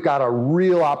think we've got a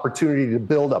real opportunity to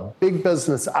build a big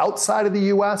business outside of the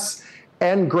U.S.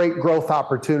 and great growth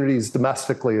opportunities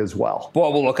domestically as well.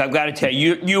 Well, look, I've got to tell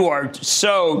you, you are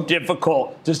so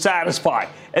difficult to satisfy.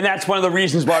 And that's one of the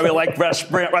reasons why we like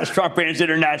Restaurant Brands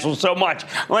International so much.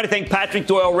 I want to thank Patrick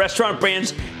Doyle, Restaurant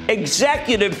Brands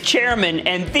Executive Chairman.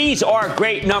 And these are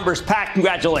great numbers. Pat,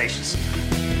 congratulations.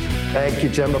 Thank you,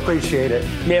 Jim. Appreciate it.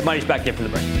 Mad Money's back there for the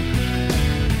break.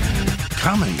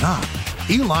 Coming up,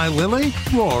 Eli Lilly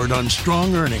roared on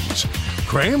strong earnings.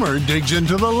 Cramer digs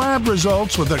into the lab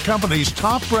results with the company's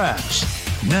top brass.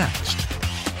 Next.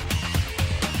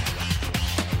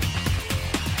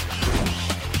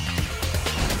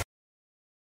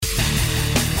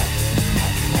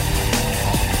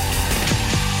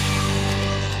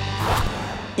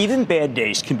 Even bad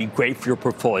days can be great for your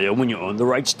portfolio when you own the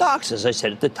right stocks, as I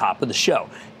said at the top of the show.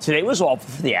 Today was awful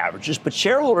for the averages, but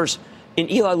shareholders in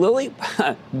Eli Lilly,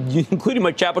 including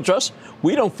my Chapel Trust,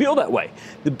 we don't feel that way.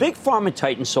 The big pharma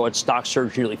titan saw its stock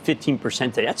surge nearly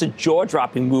 15% today. That's a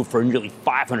jaw-dropping move for a nearly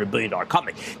 $500 billion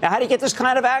company. Now, how do you get this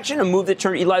kind of action? A move that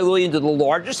turned Eli Lilly into the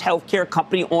largest healthcare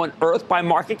company on earth by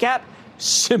market cap?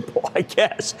 Simple, I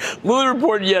guess. Lilly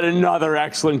reported yet another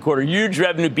excellent quarter. Huge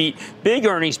revenue beat, big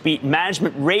earnings beat.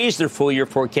 Management raised their full-year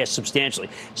forecast substantially.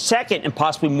 Second, and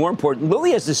possibly more important,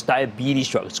 Lilly has this diabetes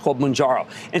drug. It's called Mounjaro.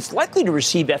 And it's likely to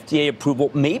receive FDA approval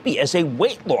maybe as a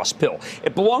weight loss pill.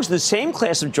 It belongs to the same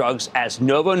class of drugs as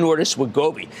Novo Nordisk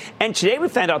Wegovy. And today we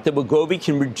found out that Wegovy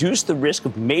can reduce the risk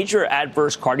of major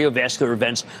adverse cardiovascular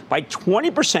events by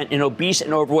 20% in obese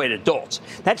and overweight adults.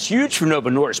 That's huge for Novo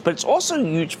Nordisk, but it's also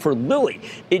huge for Lilly.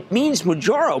 It means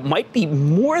Mounjaro might be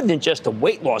more than just a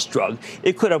weight loss drug.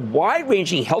 It could have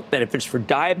wide-ranging health benefits for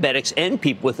diabetics and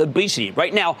people with obesity.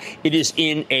 Right now, it is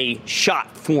in a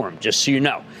shot form, just so you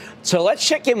know. So let's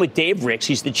check in with Dave Ricks.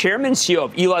 He's the chairman and CEO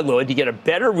of Eli Lilly to get a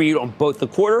better read on both the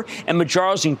quarter and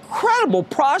Mounjaro's incredible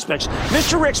prospects.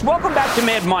 Mr. Ricks, welcome back to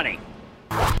Mad Money.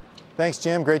 Thanks,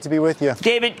 Jim. Great to be with you.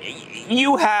 David,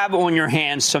 you have on your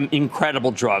hands some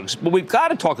incredible drugs, but we've got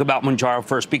to talk about Mounjaro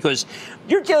first because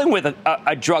you're dealing with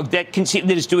a drug that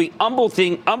is doing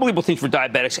unbelievable things for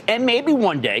diabetics and maybe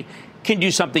one day can do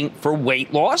something for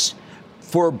weight loss,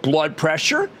 for blood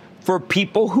pressure, for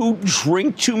people who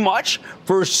drink too much,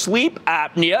 for sleep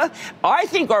apnea. I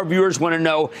think our viewers want to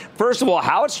know, first of all,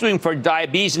 how it's doing for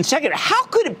diabetes, and second, how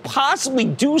could it possibly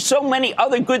do so many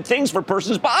other good things for a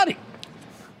person's body?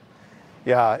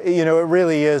 Yeah, it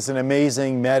really is an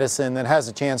amazing medicine that has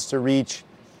a chance to reach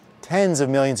tens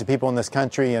of millions of people in this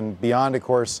country and beyond, of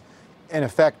course, and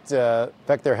affect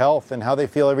their health and how they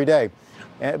feel every day,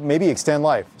 and maybe extend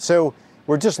life. So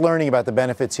we're just learning about the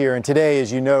benefits here. And today,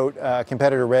 as you note, a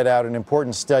competitor read out an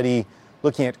important study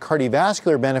looking at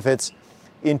cardiovascular benefits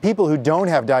in people who don't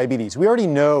have diabetes. We already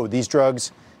know these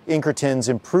drugs, incretins,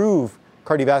 improve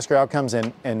cardiovascular outcomes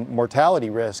and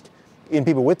mortality risk in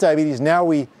people with diabetes. Now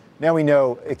we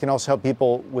know it can also help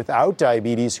people without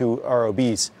diabetes who are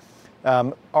obese.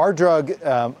 Our drug,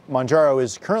 Mounjaro,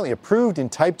 is currently approved in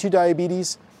type 2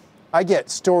 diabetes. I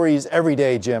get stories every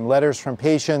day, Jim, letters from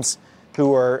patients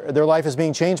who their life is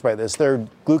being changed by this. Their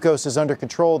glucose is under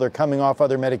control. They're coming off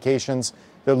other medications.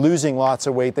 They're losing lots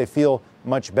of weight. They feel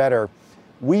much better.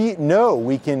 We know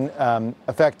we can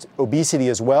affect obesity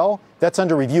as well. That's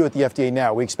under review at the FDA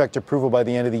now. We expect approval by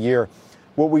the end of the year.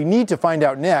 What we need to find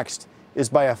out next is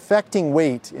by affecting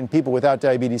weight in people without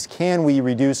diabetes, can we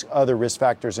reduce other risk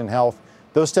factors in health?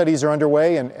 Those studies are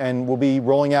underway and will be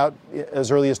rolling out as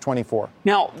early as 24.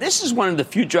 Now, this is one of the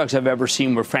few drugs I've ever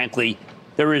seen where, frankly,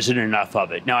 there isn't enough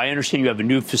of it. Now, I understand you have a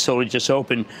new facility just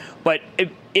opened, but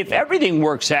if everything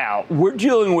works out, we're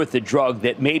dealing with a drug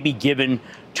that may be given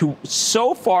to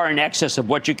so far in excess of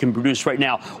what you can produce right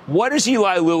now. What is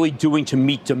Eli Lilly doing to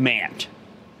meet demand?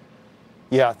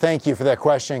 Yeah, thank you for that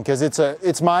question, because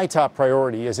it's my top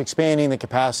priority is expanding the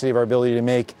capacity of our ability to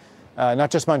make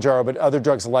not just Mounjaro, but other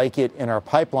drugs like it in our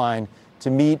pipeline to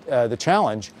meet the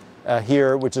challenge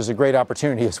here, which is a great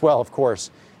opportunity as well, of course.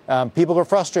 People are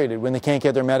frustrated when they can't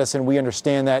get their medicine. We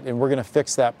understand that, and we're going to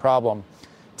fix that problem.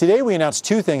 Today, we announced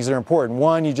two things that are important.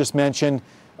 One, you just mentioned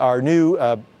our new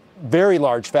very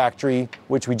large factory,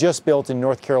 which we just built in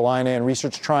North Carolina and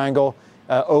Research Triangle,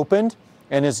 opened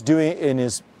and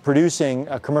is producing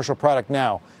a commercial product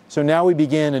now. So now we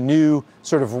begin a new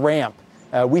sort of ramp.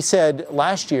 We said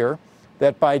last year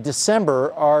that by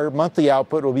December, our monthly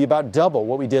output will be about double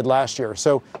what we did last year.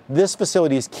 So this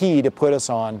facility is key to put us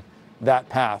on that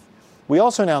path. We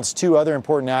also announced two other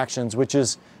important actions, which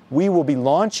is we will be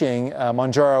launching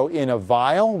Mounjaro in a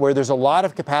vial, where there's a lot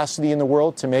of capacity in the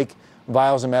world to make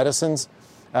vials of medicines,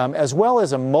 as well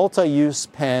as a multi-use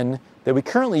pen that we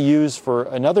currently use for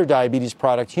another diabetes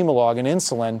product, Humalog, and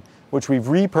insulin, which we've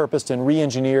repurposed and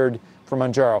re-engineered for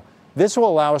Mounjaro. This will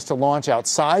allow us to launch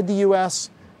outside the U.S.,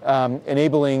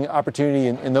 enabling opportunity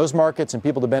in those markets and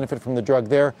people to benefit from the drug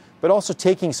there, but also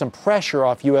taking some pressure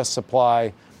off U.S.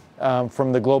 supply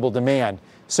from the global demand.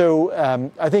 So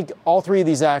I think all three of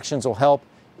these actions will help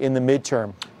in the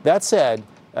midterm. That said,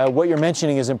 what you're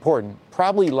mentioning is important.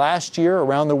 Probably last year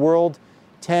around the world,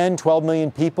 10, 12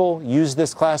 million people used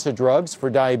this class of drugs for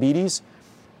diabetes.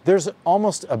 There's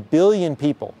almost 1 billion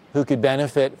people who could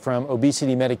benefit from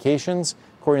obesity medications,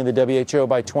 according to the WHO,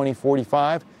 by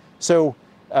 2045. So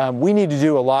we need to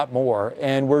do a lot more,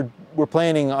 and we're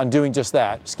planning on doing just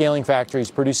that, scaling factories,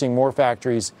 producing more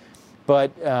factories.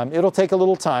 But it'll take a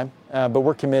little time, but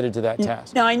we're committed to that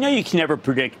task. Now, I know you can never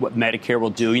predict what Medicare will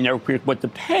do. You never predict what the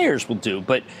payers will do.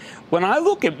 But when I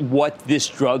look at what this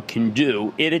drug can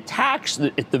do, it attacks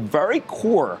at the very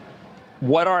core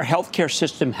what our healthcare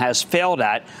system has failed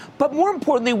at, but more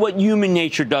importantly, what human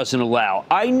nature doesn't allow.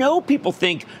 I know people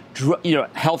think,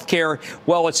 healthcare,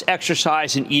 well, it's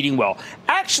exercise and eating well.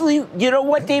 Actually, you know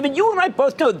what, David? You and I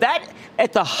both know that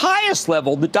at the highest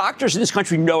level, the doctors in this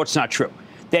country know it's not true.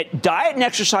 That diet and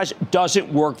exercise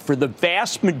doesn't work for the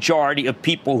vast majority of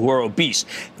people who are obese.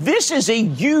 This is a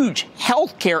huge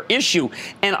healthcare issue,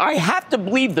 and I have to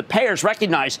believe the payers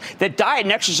recognize that diet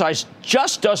and exercise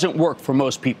just doesn't work for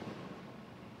most people.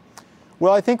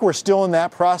 Well, I think we're still in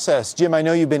that process. Jim, I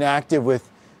know you've been active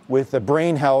with the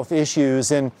brain health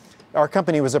issues, and our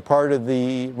company was a part of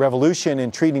the revolution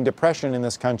in treating depression in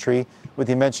this country with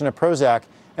the invention of Prozac.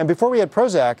 And before we had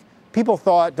Prozac, people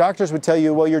thought doctors would tell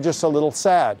you, well, you're just a little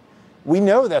sad. We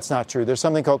know that's not true. There's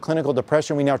something called clinical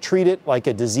depression. We now treat it like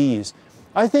a disease.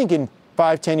 I think in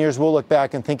 5-10 years, we'll look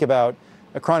back and think about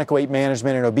chronic weight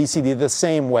management and obesity the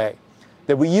same way.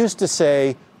 That we used to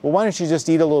say, well, why don't you just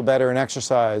eat a little better and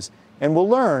exercise? And we'll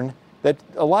learn that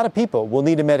a lot of people will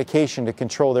need a medication to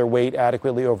control their weight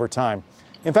adequately over time.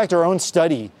 In fact, our own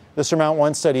study, the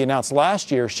SURMOUNT-1 study announced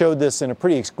last year, showed this in a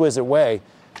pretty exquisite way.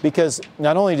 Because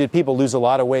not only did people lose a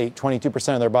lot of weight,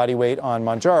 22% of their body weight on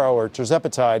Mounjaro or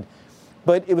tirzepatide,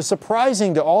 but it was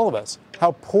surprising to all of us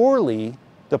how poorly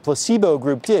the placebo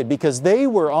group did, because they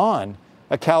were on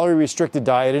a calorie-restricted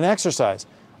diet and exercise.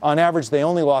 On average, they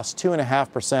only lost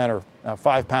 2.5% or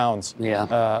 5 pounds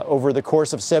over the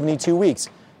course of 72 weeks.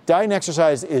 Diet and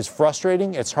exercise is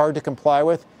frustrating. It's hard to comply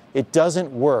with. It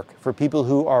doesn't work for people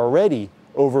who are already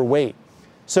overweight.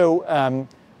 So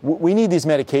we need these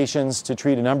medications to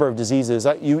treat a number of diseases.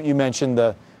 You mentioned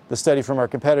the study from our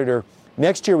competitor.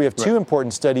 Next year, we have two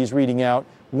important studies reading out.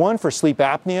 One for sleep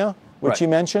apnea, which you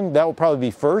mentioned. That will probably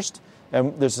be first.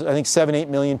 And there's, I think, 7-8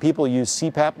 million people use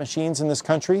CPAP machines in this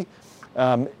country.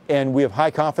 And we have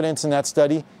high confidence in that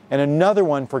study. And another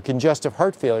one for congestive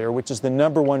heart failure, which is the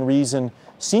 #1 reason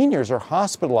seniors are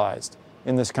hospitalized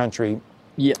in this country.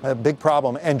 Yeah. A big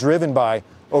problem, and driven by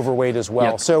overweight as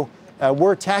well. So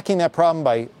we're attacking that problem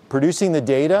by producing the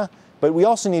data, but we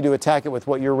also need to attack it with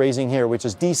what you're raising here, which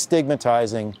is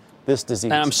destigmatizing this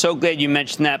disease. And I'm so glad you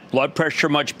mentioned that. Blood pressure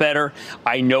much better.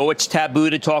 I know it's taboo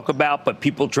to talk about, but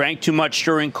people drank too much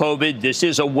during COVID. This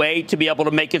is a way to be able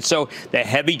to make it so the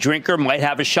heavy drinker might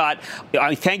have a shot.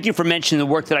 I thank you for mentioning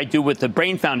the work that I do with the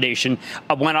Brain Foundation.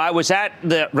 When I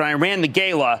ran the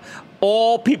gala,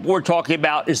 all people were talking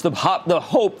about is the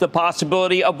hope, the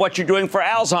possibility of what you're doing for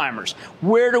Alzheimer's.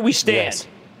 Where do we stand? Yes.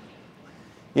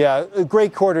 Yeah, a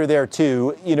great quarter there,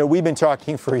 too. You know, we've been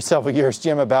talking for several years,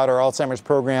 Jim, about our Alzheimer's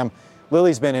program.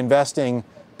 Lilly's been investing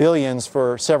billions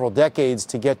for several decades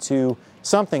to get to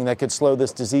something that could slow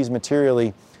this disease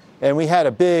materially. And we had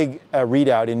a big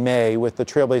readout in May with the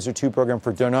Trailblazer 2 program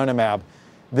for donanemab.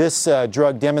 This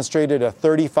drug demonstrated a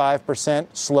 35%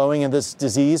 slowing of this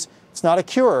disease. It's not a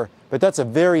cure, but that's a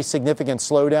very significant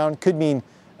slowdown. Could mean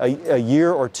a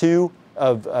year or two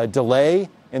of delay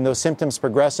in those symptoms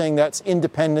progressing. That's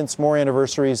independence, more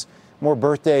anniversaries, more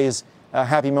birthdays,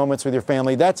 happy moments with your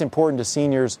family. That's important to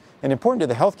seniors and important to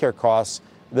the healthcare costs.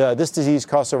 This disease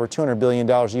costs over $200 billion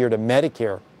a year to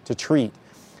Medicare to treat.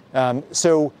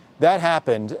 So that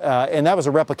happened, and that was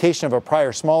a replication of a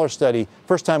prior smaller study.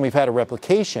 First time we've had a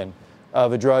replication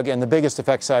of a drug and the biggest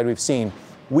effect size we've seen.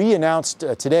 We announced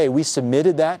today, we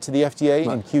submitted that to the FDA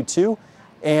in Q2,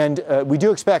 and we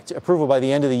do expect approval by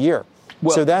the end of the year.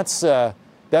 Well, so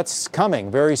that's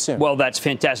coming very soon. Well, that's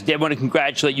fantastic. Dave, I want to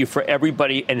congratulate you for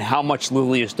everybody and how much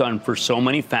Lilly has done for so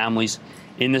many families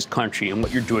in this country and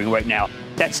what you're doing right now.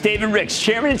 That's David Ricks,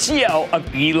 Chairman and CEO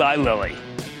of Eli Lilly.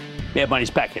 Mad Money's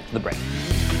back after the break.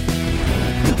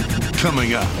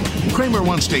 Coming up, Cramer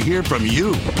wants to hear from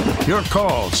you. Your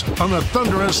calls on the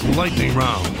Thunderous Lightning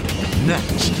Round.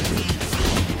 Next.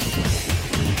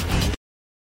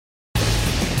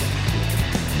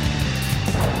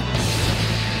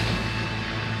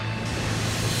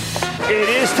 It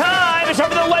is time. It's time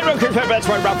for the Light Round. That's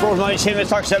right. About 4 million. Let's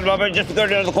talk 7 of it. Just for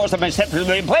 30 of the course. I've been 10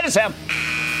 million. Play this out.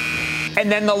 And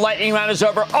then the lightning round is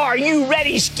over. Are you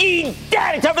ready, Ski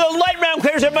Daddy? Time for the light round.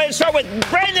 Clears everybody. Start with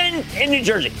Brandon in New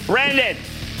Jersey. Brandon.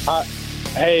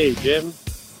 Hey, Jim.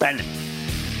 Brandon.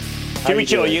 Jimmy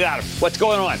Choo, you got him. What's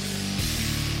going on?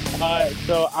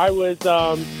 So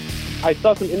I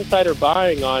saw some insider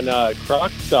buying on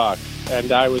Crocs stock,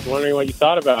 and I was wondering what you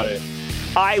thought about it.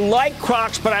 I like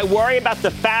Crocs, but I worry about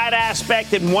the fat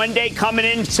aspect and one day coming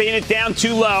in, seeing it down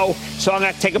too low, so I'm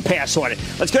going to take a pass on it.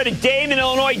 Let's go to Dave in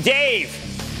Illinois. Dave.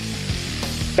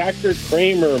 Dr.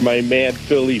 Cramer, my mad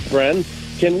Philly friend.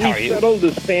 Can we settle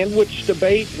the sandwich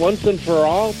debate once and for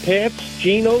all? Pat's,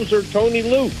 Geno's, or Tony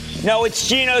Luke's? No, it's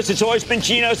Geno's. It's always been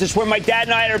Geno's. It's where my dad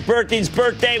and I had our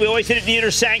birthday. We always hit it in the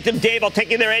inner sanctum. Dave, I'll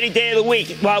take you there any day of the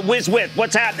week. Whiz with.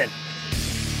 What's happening?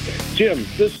 Jim,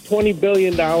 this $20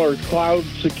 billion cloud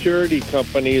security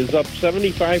company is up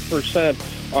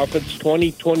 75% off its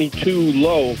 2022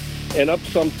 low and up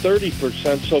some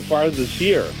 30% so far this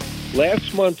year.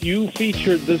 Last month, you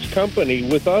featured this company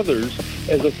with others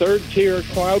as a third-tier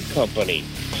cloud company.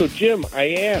 So, Jim,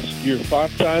 I asked your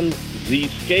thoughts on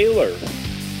Zscaler.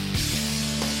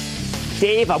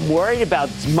 Dave, I'm worried about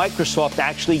Microsoft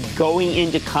actually going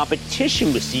into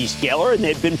competition with Zscaler, and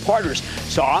they've been partners.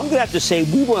 So I'm going to have to say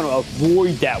we want to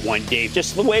avoid that one, Dave.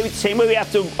 Just the same way we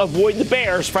have to avoid the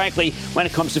Bears, frankly, when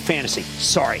it comes to fantasy.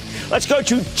 Sorry. Let's go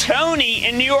to Tony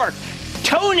in New York.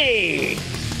 Tony!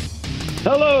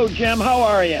 Hello, Jim. How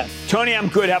are you? Tony, I'm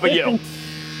good. How about you?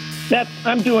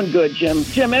 I'm doing good, Jim.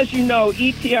 Jim, as you know,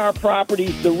 ETR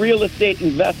Properties, the real estate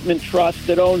investment trust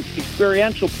that owns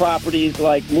experiential properties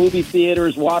like movie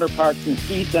theaters, water parks, and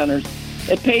ski centers,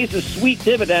 it pays a sweet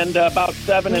dividend, about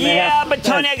 7.5%. Yeah, but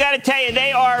Tony, I got to tell you,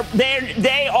 they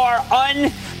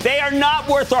are not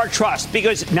worth our trust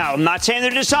because now I'm not saying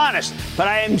they're dishonest, but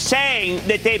I am saying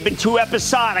that they've been too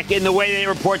episodic in the way they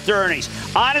report their earnings.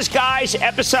 Honest guys,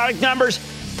 episodic numbers.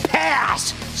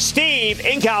 Pass! Steve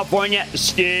in California.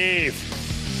 Steve.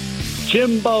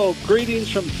 Jimbo,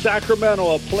 greetings from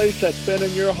Sacramento, a place that's been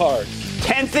in your heart.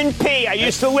 10th and P. I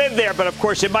used to live there, but of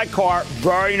course in my car.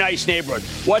 Very nice neighborhood.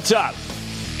 What's up?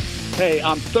 Hey,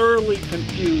 I'm thoroughly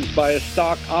confused by a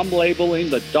stock I'm labeling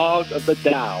the dog of the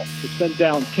Dow. It's been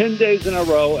down 10 days in a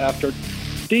row after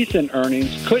decent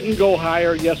earnings. Couldn't go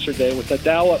higher yesterday with the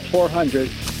Dow at 400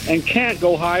 and can't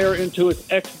go higher into its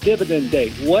ex-dividend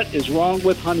date. What is wrong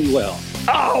with Honeywell?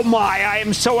 Oh, my, I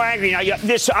am so angry. Now,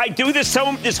 I do this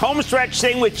home stretch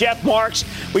thing with Jeff Marks.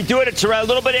 We do it. It's around a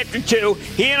little bit after 2.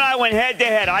 He and I went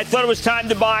head-to-head. I thought it was time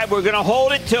to buy. We're going to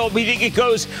hold it till we think it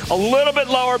goes a little bit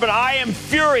lower, but I am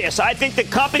furious. I think the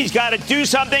company's got to do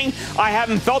something. I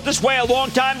haven't felt this way a long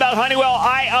time about Honeywell.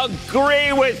 I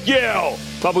agree with you.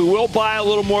 But we will buy a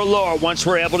little more lower once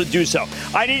we're able to do so.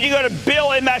 I need to go to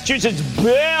Bill in Massachusetts.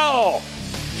 Bill!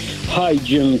 Hi,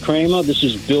 Jim Cramer. This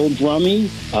is Bill Drummy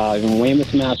in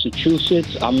Weymouth,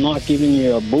 Massachusetts. I'm not giving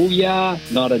you a booyah,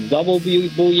 not a double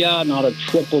booyah, not a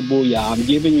triple booyah. I'm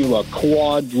giving you a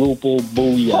quadruple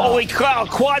booyah. Holy cow,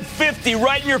 quad 50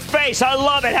 right in your face. I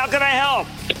love it. How can I help?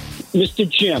 Mr.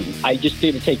 Jim, I just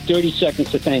need to take 30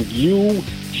 seconds to thank you,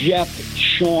 Jeff,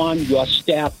 Sean. Your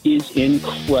staff is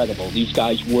incredible. These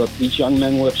young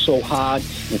men work so hard,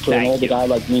 and for an older guy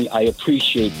like me, I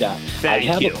appreciate that. I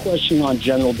have a question on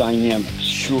General Dynamics.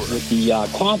 Sure. With the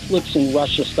conflicts in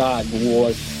Russia starting the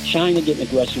war, China getting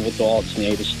aggressive with all its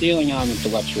neighbors, stealing our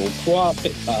intellectual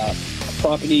property,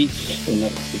 and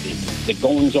the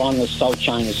goings-on in the South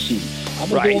China Sea. I've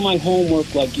been doing my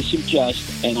homework like you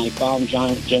suggest, and I found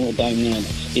General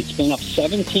Dynamics. It's been up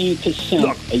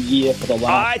 17% a year for the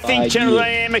last 5 years. I think General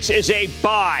Dynamics is a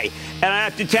buy. And I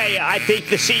have to tell you, I think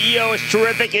the CEO is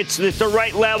terrific. It's at the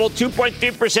right level,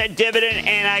 2.3% dividend.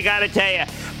 And I got to tell you,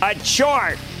 a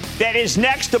chart that is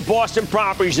next to Boston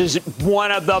Properties is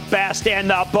one of the best in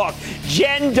the book.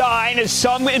 Gen Dine, as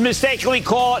some mistakenly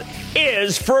call it,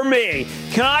 is for me.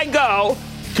 Can I go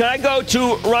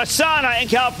to Rosanna in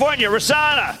California?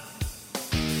 Rosanna.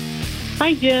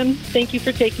 Hi, Jim. Thank you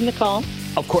for taking the call.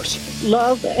 Of course.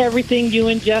 Love everything you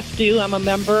and Jeff do. I'm a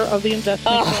member of the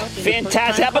investment club.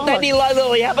 Fantastic. How about that, Eli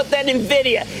Lilly? How about that,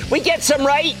 NVIDIA? We get some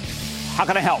right. How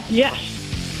can I help? Yes.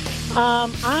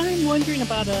 I'm wondering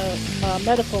about a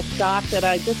medical stock that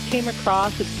I just came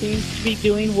across. It seems to be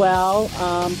doing well.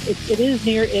 It is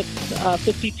near its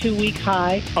 52-week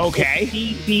high. Okay.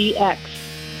 It's DBX.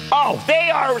 Oh, they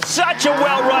are such a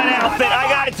well-run outfit. I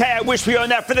got to tell you, I wish we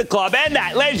owned that for the club. And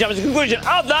that, ladies and gentlemen, is the conclusion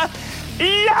of the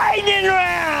Lightning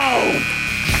Round.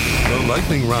 The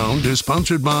Lightning Round is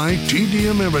sponsored by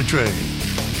TD Ameritrade.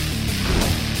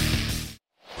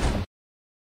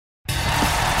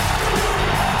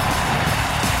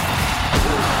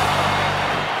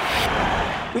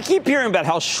 We keep hearing about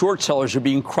how short sellers are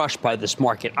being crushed by this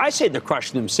market. I say they're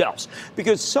crushing themselves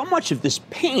because so much of this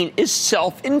pain is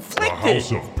self-inflicted. The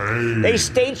house of pain. They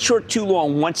stayed short too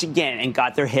long once again and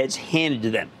got their heads handed to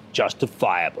them,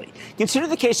 justifiably. Consider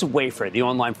the case of Wayfair, the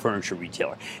online furniture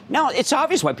retailer. Now, it's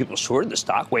obvious why people shorted the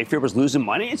stock. Wayfair was losing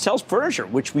money and sells furniture,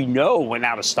 which we know went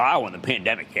out of style when the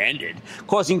pandemic ended,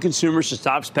 causing consumers to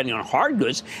stop spending on hard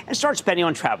goods and start spending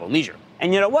on travel and leisure.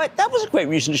 And you know what? That was a great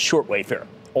reason to short Wayfair.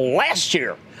 Last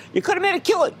year, you could have made a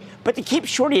killing. But to keep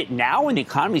shorting it now when the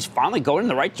economy's finally going in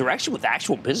the right direction with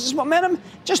actual business momentum,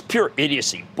 just pure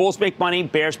idiocy. Bulls make money,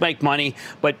 bears make money,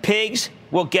 but pigs,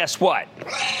 well, guess what?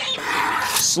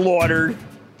 Slaughtered.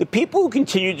 The people who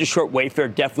continued to short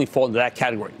Wayfair definitely fall into that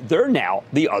category. They're now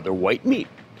the other white meat.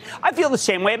 I feel the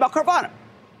same way about Carvana.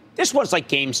 This one's like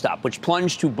GameStop, which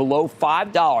plunged to below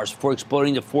 $5 before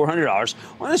exploding to $400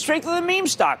 on the strength of the meme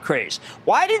stock craze.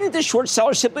 Why didn't the short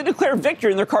sellers simply declare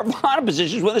victory in their Carvana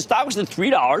positions when the stock was at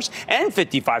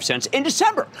 $3.55 in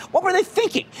December? What were they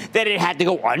thinking? That it had to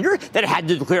go under? That it had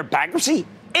to declare bankruptcy?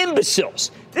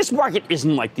 Imbeciles. This market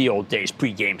isn't like the old days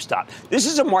pre-GameStop. This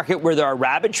is a market where there are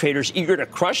rabid traders eager to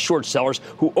crush short sellers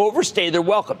who overstay their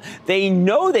welcome. They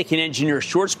know they can engineer a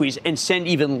short squeeze and send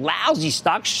even lousy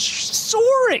stocks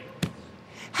soaring.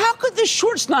 How could the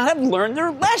shorts not have learned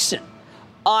their lesson?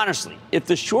 Honestly, if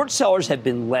the short sellers had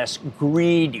been less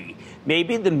greedy,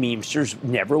 maybe the memesters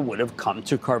never would have come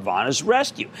to Carvana's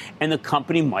rescue, and the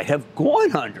company might have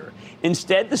gone under.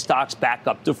 Instead, the stock's back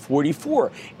up to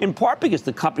 44, in part because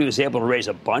the company was able to raise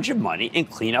a bunch of money and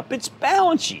clean up its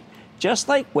balance sheet. Just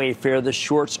like Wayfair, the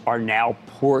shorts are now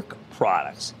pork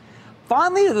products.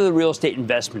 Finally, to the Real Estate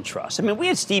Investment Trust. I mean, we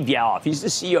had Steve Yalof. He's the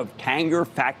CEO of Tanger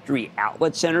Factory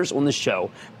Outlet Centers on the show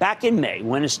back in May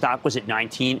when his stock was at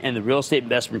 19 and the Real Estate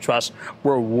Investment Trusts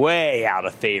were way out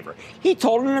of favor. He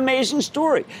told an amazing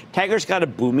story. Tanger's got a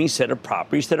booming set of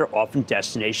properties that are often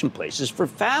destination places for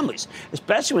families,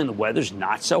 especially when the weather's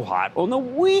not so hot on the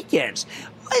weekends.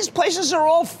 These places are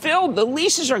all filled. The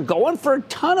leases are going for a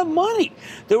ton of money.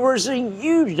 There was a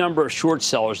huge number of short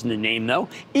sellers in the name, though,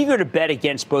 eager to bet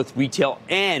against both retail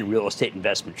and real estate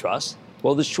investment trusts.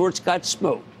 Well, the shorts got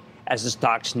smoked. As the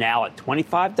stock's now at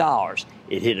 $25,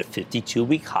 it hit a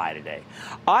 52-week high today.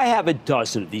 I have a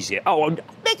dozen of these. Oh,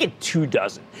 make it 2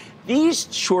 dozen.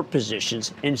 These short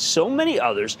positions and so many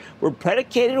others were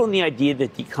predicated on the idea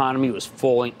that the economy was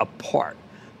falling apart.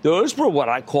 Those were what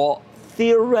I call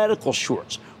theoretical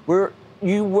shorts, where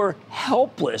you were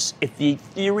helpless if the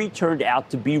theory turned out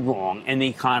to be wrong and the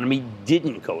economy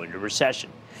didn't go into recession.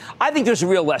 I think there's a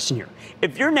real lesson here.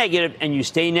 If you're negative and you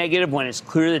stay negative when it's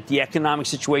clear that the economic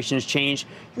situation has changed,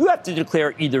 you have to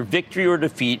declare either victory or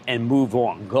defeat and move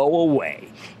on. Go away.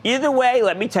 Either way,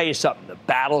 let me tell you something. The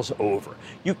battle's over.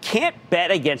 You can't bet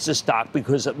against a stock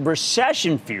because of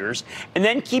recession fears and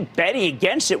then keep betting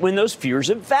against it when those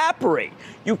fears evaporate.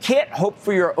 You can't hope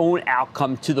for your own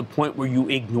outcome to the point where you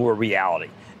ignore reality.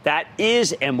 That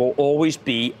is and will always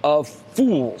be a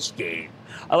fool's game.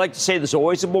 I like to say there's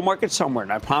always a bull market somewhere,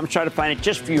 and I promise to try to find it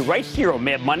just for you right here on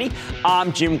Mad Money.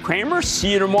 I'm Jim Cramer.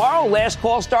 See you tomorrow. Last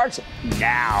call starts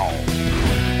now.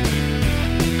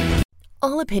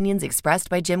 All opinions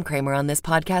expressed by Jim Cramer on this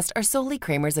podcast are solely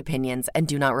Cramer's opinions and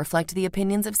do not reflect the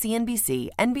opinions of CNBC,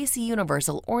 NBC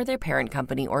Universal, or their parent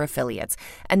company or affiliates,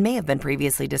 and may have been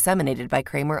previously disseminated by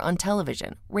Cramer on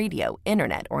television, radio,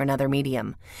 internet, or another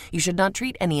medium. You should not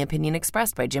treat any opinion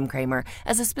expressed by Jim Cramer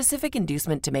as a specific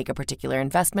inducement to make a particular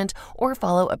investment or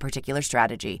follow a particular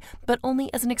strategy, but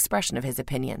only as an expression of his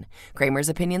opinion. Cramer's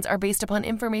opinions are based upon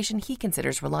information he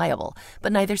considers reliable,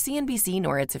 but neither CNBC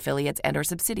nor its affiliates and or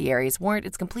subsidiaries warrant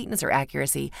its completeness or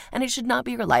accuracy, and it should not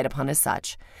be relied upon as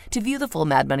such. To view the full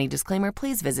Mad Money disclaimer,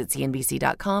 please visit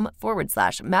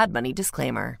cnbc.com/Mad Money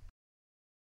disclaimer.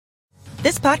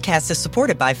 This podcast is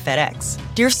supported by FedEx.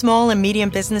 Dear small and medium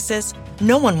businesses,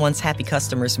 no one wants happy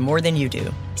customers more than you do.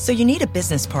 So you need a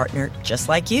business partner just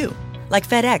like you. Like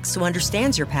FedEx, who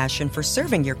understands your passion for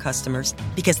serving your customers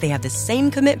because they have the same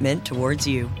commitment towards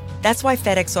you. That's why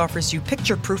FedEx offers you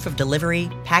picture proof of delivery,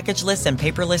 packageless and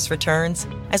paperless returns,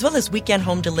 as well as weekend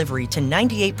home delivery to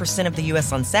 98% of the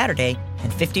U.S. on Saturday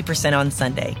and 50% on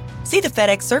Sunday. See the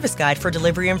FedEx service guide for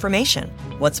delivery information.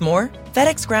 What's more,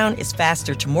 FedEx Ground is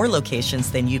faster to more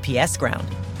locations than UPS Ground.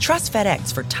 Trust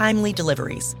FedEx for timely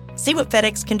deliveries. See what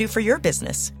FedEx can do for your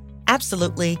business.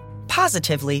 Absolutely,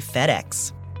 positively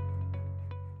FedEx.